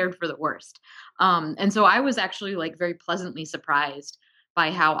was prepared for the worst. And so I was actually like very pleasantly surprised by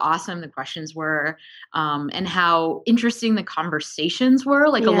how awesome the questions were, and how interesting the conversations were.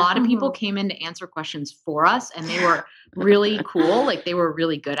 Like a lot of people came in to answer questions for us, and they were really cool. Like they were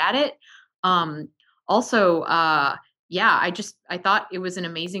really good at it. I thought it was an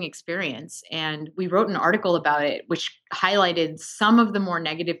amazing experience, and we wrote an article about it, which highlighted some of the more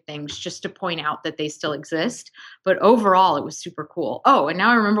negative things just to point out that they still exist. But overall, it was super cool. Oh, and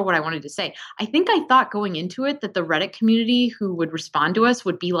now I remember what I wanted to say. I think I thought going into it that the Reddit community who would respond to us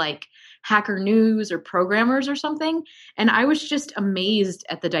would be like Hacker News or programmers or something. And I was just amazed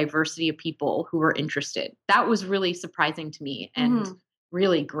at the diversity of people who were interested. That was really surprising to me and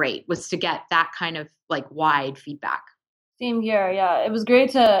really great, was to get that kind of like wide feedback. Same here. Yeah. It was great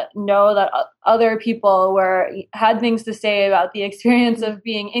to know that other people had things to say about the experience of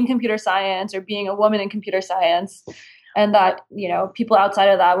being in computer science or being a woman in computer science. And that, you know, people outside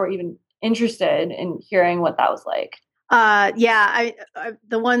of that were even interested in hearing what that was like.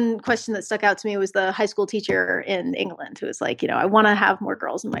 The one question that stuck out to me was the high school teacher in England who was like, you know, I want to have more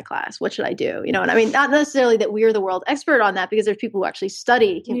girls in my class. What should I do? You know, and I mean, not necessarily that we're the world expert on that, because there's people who actually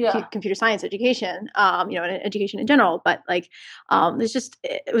study computer science education, you know, and education in general. But like,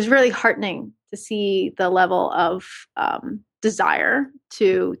 it was really heartening to see the level of desire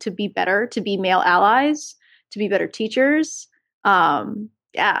to be better, to be male allies, to be better teachers.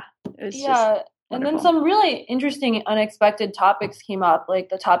 It was just and then some really interesting, unexpected topics came up, like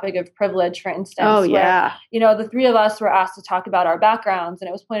the topic of privilege, for instance. Oh, yeah. Where, you know, the three of us were asked to talk about our backgrounds, and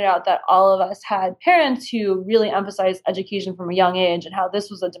it was pointed out that all of us had parents who really emphasized education from a young age and how this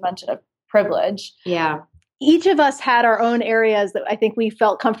was a dimension of privilege. Yeah. Each of us had our own areas that I think we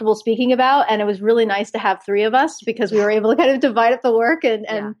felt comfortable speaking about, and it was really nice to have three of us because we were able to kind of divide up the work, and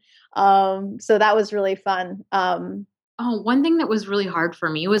so that was really fun. One thing that was really hard for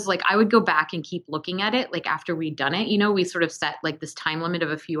me was like I would go back and keep looking at it like after we'd done it. You know, we sort of set like this time limit of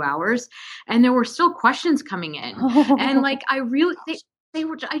a few hours, and there were still questions coming in, and like I really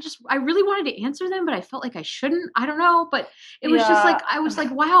wanted to answer them, but I felt like I shouldn't. I don't know, but it was just like I was like,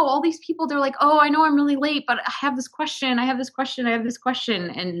 wow, all these people. They're like, oh, I know I'm really late, but I have this question. I have this question.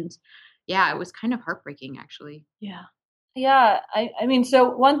 And yeah, it was kind of heartbreaking, actually. Yeah. Yeah, I mean,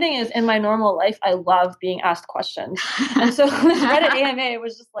 so one thing is in my normal life, I love being asked questions. And so this Reddit AMA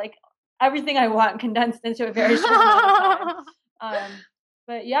was just like everything I want condensed into a very short amount of time.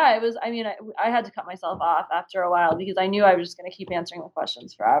 But yeah, it was, I mean, I had to cut myself off after a while because I knew I was just going to keep answering the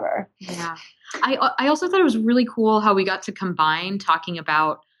questions forever. Yeah. I also thought it was really cool how we got to combine talking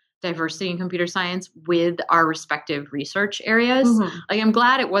about diversity in computer science with our respective research areas. Like, I'm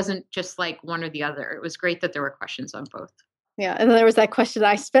glad it wasn't just like one or the other. It was great that there were questions on both. Yeah. And then there was that question.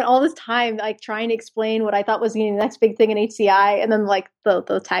 I spent all this time like trying to explain what I thought was the next big thing in HCI. And then like the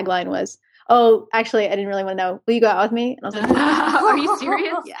tagline was, oh, actually, I didn't really want to know. Will you go out with me? And I was like, are you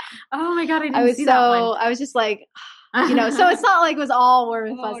serious? Yeah. Oh my God. I didn't see that one. I was just like, you know, so it's not like it was all warm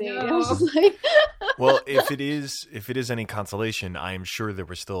and fuzzy. No. It was just like, well, if it is any consolation, I am sure there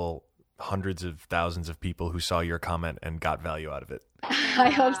were still hundreds of thousands of people who saw your comment and got value out of it. I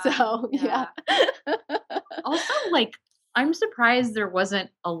hope so. Yeah. Also, like, I'm surprised there wasn't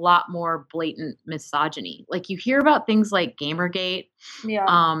a lot more blatant misogyny. Like, you hear about things like Gamergate,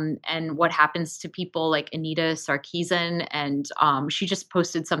 and what happens to people like Anita Sarkeesian, and she just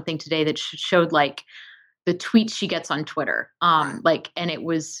posted something today that showed like the tweets she gets on Twitter, like, and it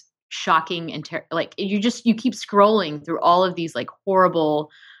was shocking and like you keep scrolling through all of these like horrible,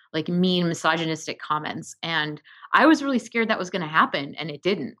 like mean, misogynistic comments, and I was really scared that was going to happen, and it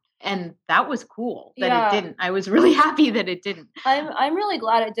didn't. And that was cool that it didn't. I was really happy that it didn't. I'm really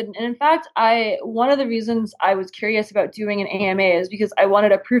glad it didn't. And in fact, one of the reasons I was curious about doing an AMA is because I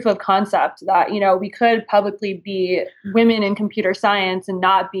wanted a proof of concept that, you know, we could publicly be women in computer science and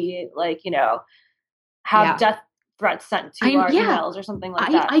not be like, you know, have death threats sent to our emails or something like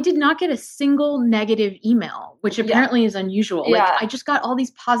that. I did not get a single negative email, which apparently is unusual. Like I just got all these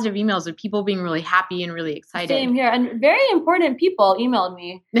positive emails of people being really happy and really excited. Same here. And very important people emailed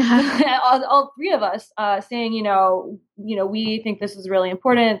me, all three of us, saying, we think this is really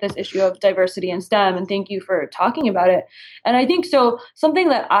important, this issue of diversity in STEM, and thank you for talking about it. And I think so something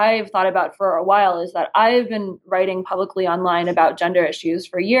that I've thought about for a while is that I've been writing publicly online about gender issues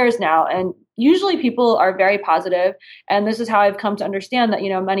for years now. And usually people are very positive. And this is how I've come to understand that,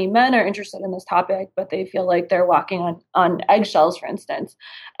 many men are interested in this topic, but they feel like they're walking on eggshells, for instance.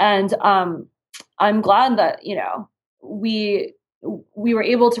 And I'm glad that, we were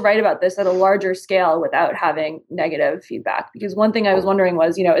able to write about this at a larger scale without having negative feedback. Because one thing I was wondering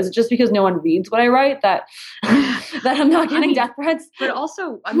was, is it just because no one reads what I write that I'm not getting death threats? But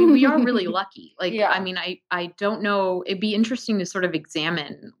also, we are really lucky. I don't know. It'd be interesting to sort of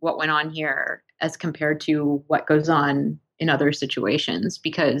examine what went on here as compared to what goes on in other situations,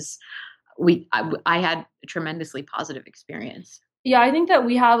 because I had a tremendously positive experience. Yeah, I think that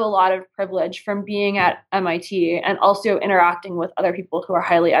we have a lot of privilege from being at MIT and also interacting with other people who are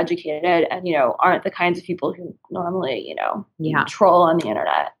highly educated and, aren't the kinds of people who normally, troll on the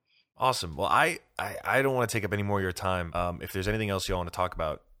internet. Awesome. Well, I don't want to take up any more of your time. If there's anything else you want to talk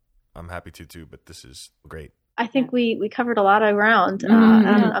about, I'm happy to too, but this is great. I think we covered a lot of ground. And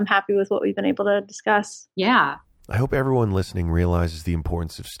I'm happy with what we've been able to discuss. Yeah. I hope everyone listening realizes the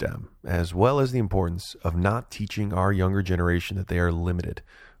importance of STEM, as well as the importance of not teaching our younger generation that they are limited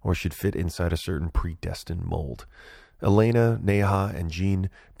or should fit inside a certain predestined mold. Elana, Neha, and Jean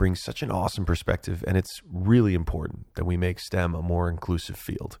bring such an awesome perspective, and it's really important that we make STEM a more inclusive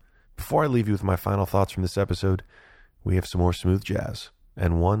field. Before I leave you with my final thoughts from this episode, we have some more smooth jazz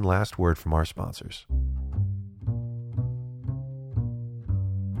and one last word from our sponsors.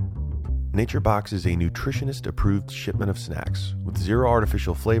 NatureBox is a nutritionist-approved shipment of snacks with 0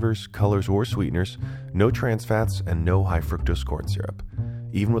 artificial flavors, colors, or sweeteners, no trans fats, and no high-fructose corn syrup.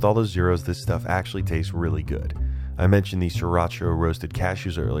 Even with all those zeros, this stuff actually tastes really good. I mentioned the sriracha roasted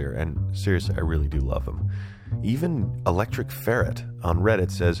cashews earlier, and seriously, I really do love them. Even Electric Ferret on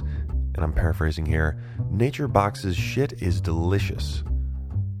Reddit says, and I'm paraphrasing here, NatureBox's shit is delicious.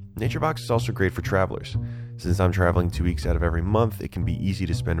 NatureBox is also great for travelers. Since I'm traveling 2 weeks out of every month, it can be easy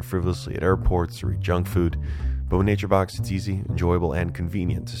to spend frivolously at airports or eat junk food. But with NatureBox, it's easy, enjoyable, and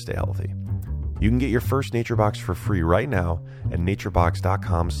convenient to stay healthy. You can get your first NatureBox for free right now at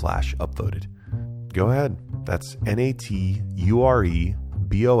naturebox.com/upvoted. Go ahead. That's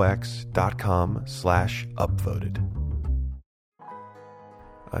naturebox.com/upvoted.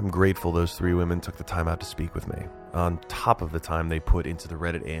 I'm grateful those 3 women took the time out to speak with me, on top of the time they put into the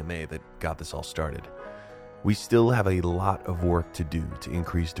Reddit AMA that got this all started. We still have a lot of work to do to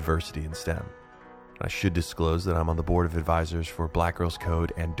increase diversity in STEM. I should disclose that I'm on the board of advisors for Black Girls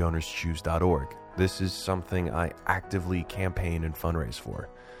Code and DonorsChoose.org. This is something I actively campaign and fundraise for.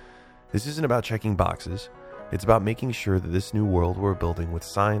 This isn't about checking boxes. It's about making sure that this new world we're building with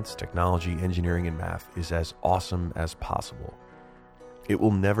science, technology, engineering, and math is as awesome as possible. It will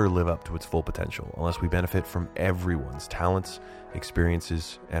never live up to its full potential unless we benefit from everyone's talents,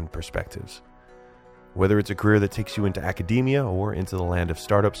 experiences, and perspectives. Whether it's a career that takes you into academia or into the land of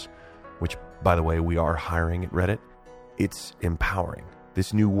startups, which, by the way, we are hiring at Reddit, it's empowering.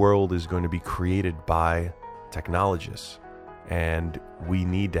 This new world is going to be created by technologists, and we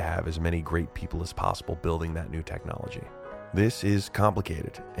need to have as many great people as possible building that new technology. This is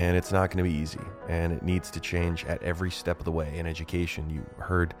complicated, and it's not going to be easy, and it needs to change at every step of the way. In education, you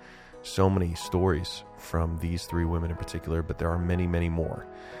heard so many stories from these 3 women in particular, but there are many, many more.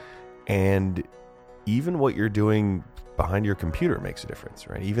 And even what you're doing behind your computer makes a difference,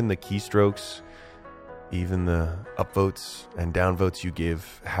 right? Even the keystrokes, even the upvotes and downvotes you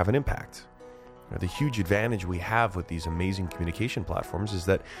give have an impact. The huge advantage we have with these amazing communication platforms is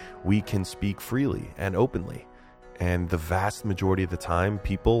that we can speak freely and openly. And the vast majority of the time,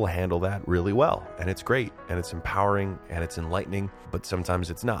 people handle that really well. And it's great, and it's empowering, and it's enlightening, but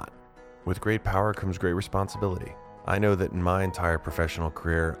sometimes it's not. With great power comes great responsibility. I know that in my entire professional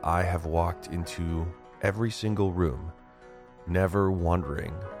career, I have walked into every single room, never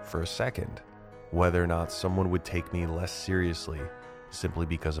wondering for a second whether or not someone would take me less seriously simply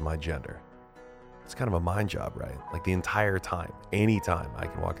because of my gender. It's kind of a mind job, right? Like the entire time, anytime I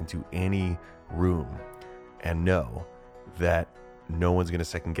can walk into any room and know that no one's going to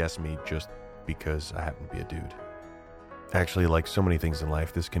second guess me just because I happen to be a dude. Actually, like so many things in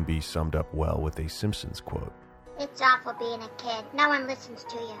life, this can be summed up well with a Simpsons quote. It's awful being a kid. No one listens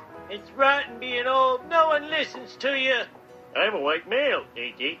to you. It's rotten being old. No one listens to you. I'm a white male,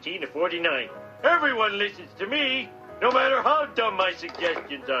 age 18 to 49. Everyone listens to me, no matter how dumb my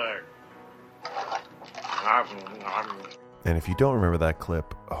suggestions are. And if you don't remember that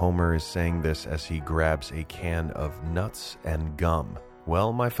clip, Homer is saying this as he grabs a can of nuts and gum.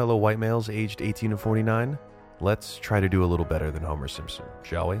 Well, my fellow white males aged 18 to 49, let's try to do a little better than Homer Simpson,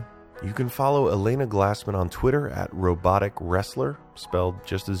 shall we? You can follow Elana Glassman on Twitter at Robotic Wrestler, spelled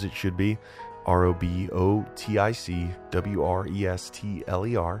just as it should be,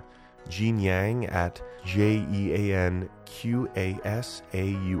 ROBOTICWRESTLER, Jean Yang at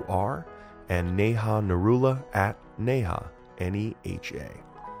JEANQASAUR, and Neha Narula at Neha, Neha.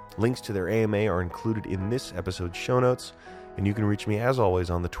 Links to their AMA are included in this episode's show notes, and you can reach me as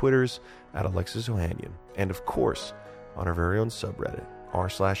always on the Twitters at Alexis Ohanian, and of course on our very own subreddit,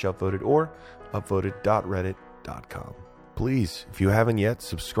 r/upvoted or upvoted.reddit.com. Please, if you haven't yet,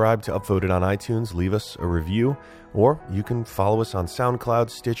 subscribe to Upvoted on iTunes, leave us a review, or you can follow us on SoundCloud,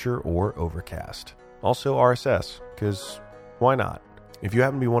 Stitcher, or Overcast. Also RSS, because why not? If you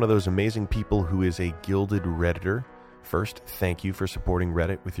happen to be one of those amazing people who is a gilded Redditor, first, thank you for supporting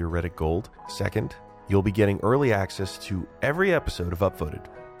Reddit with your Reddit Gold. Second, you'll be getting early access to every episode of Upvoted.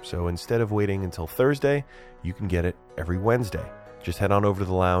 So instead of waiting until Thursday, you can get it every Wednesday. Just head on over to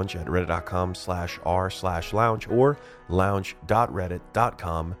the lounge at reddit.com/r/lounge or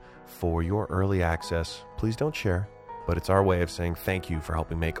lounge.reddit.com for your early access. Please don't share, but it's our way of saying thank you for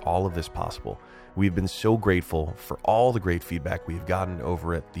helping make all of this possible. We've been so grateful for all the great feedback we've gotten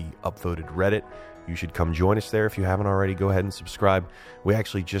over at the Upvoted Reddit. You should come join us there if you haven't already. Go ahead and subscribe. We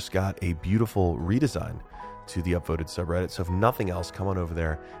actually just got a beautiful redesign to the Upvoted subreddit, so if nothing else, come on over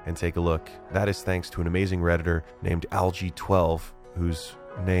there and take a look. That is thanks to an amazing Redditor named Algie12, whose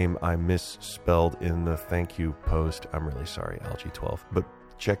name I misspelled in the thank you post. I'm really sorry, Algie12, but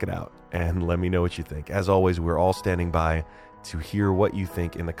check it out and let me know what you think. As always, we're all standing by to hear what you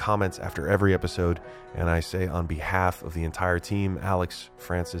think in the comments after every episode, and I say on behalf of the entire team, Alex,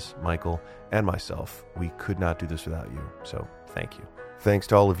 Francis, Michael, and myself, we could not do this without you, so thank you. Thanks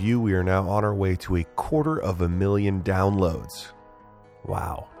to all of you, we are now on our way to 250,000 downloads.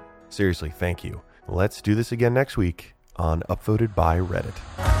 Wow. Seriously, thank you. Let's do this again next week on Upvoted by Reddit.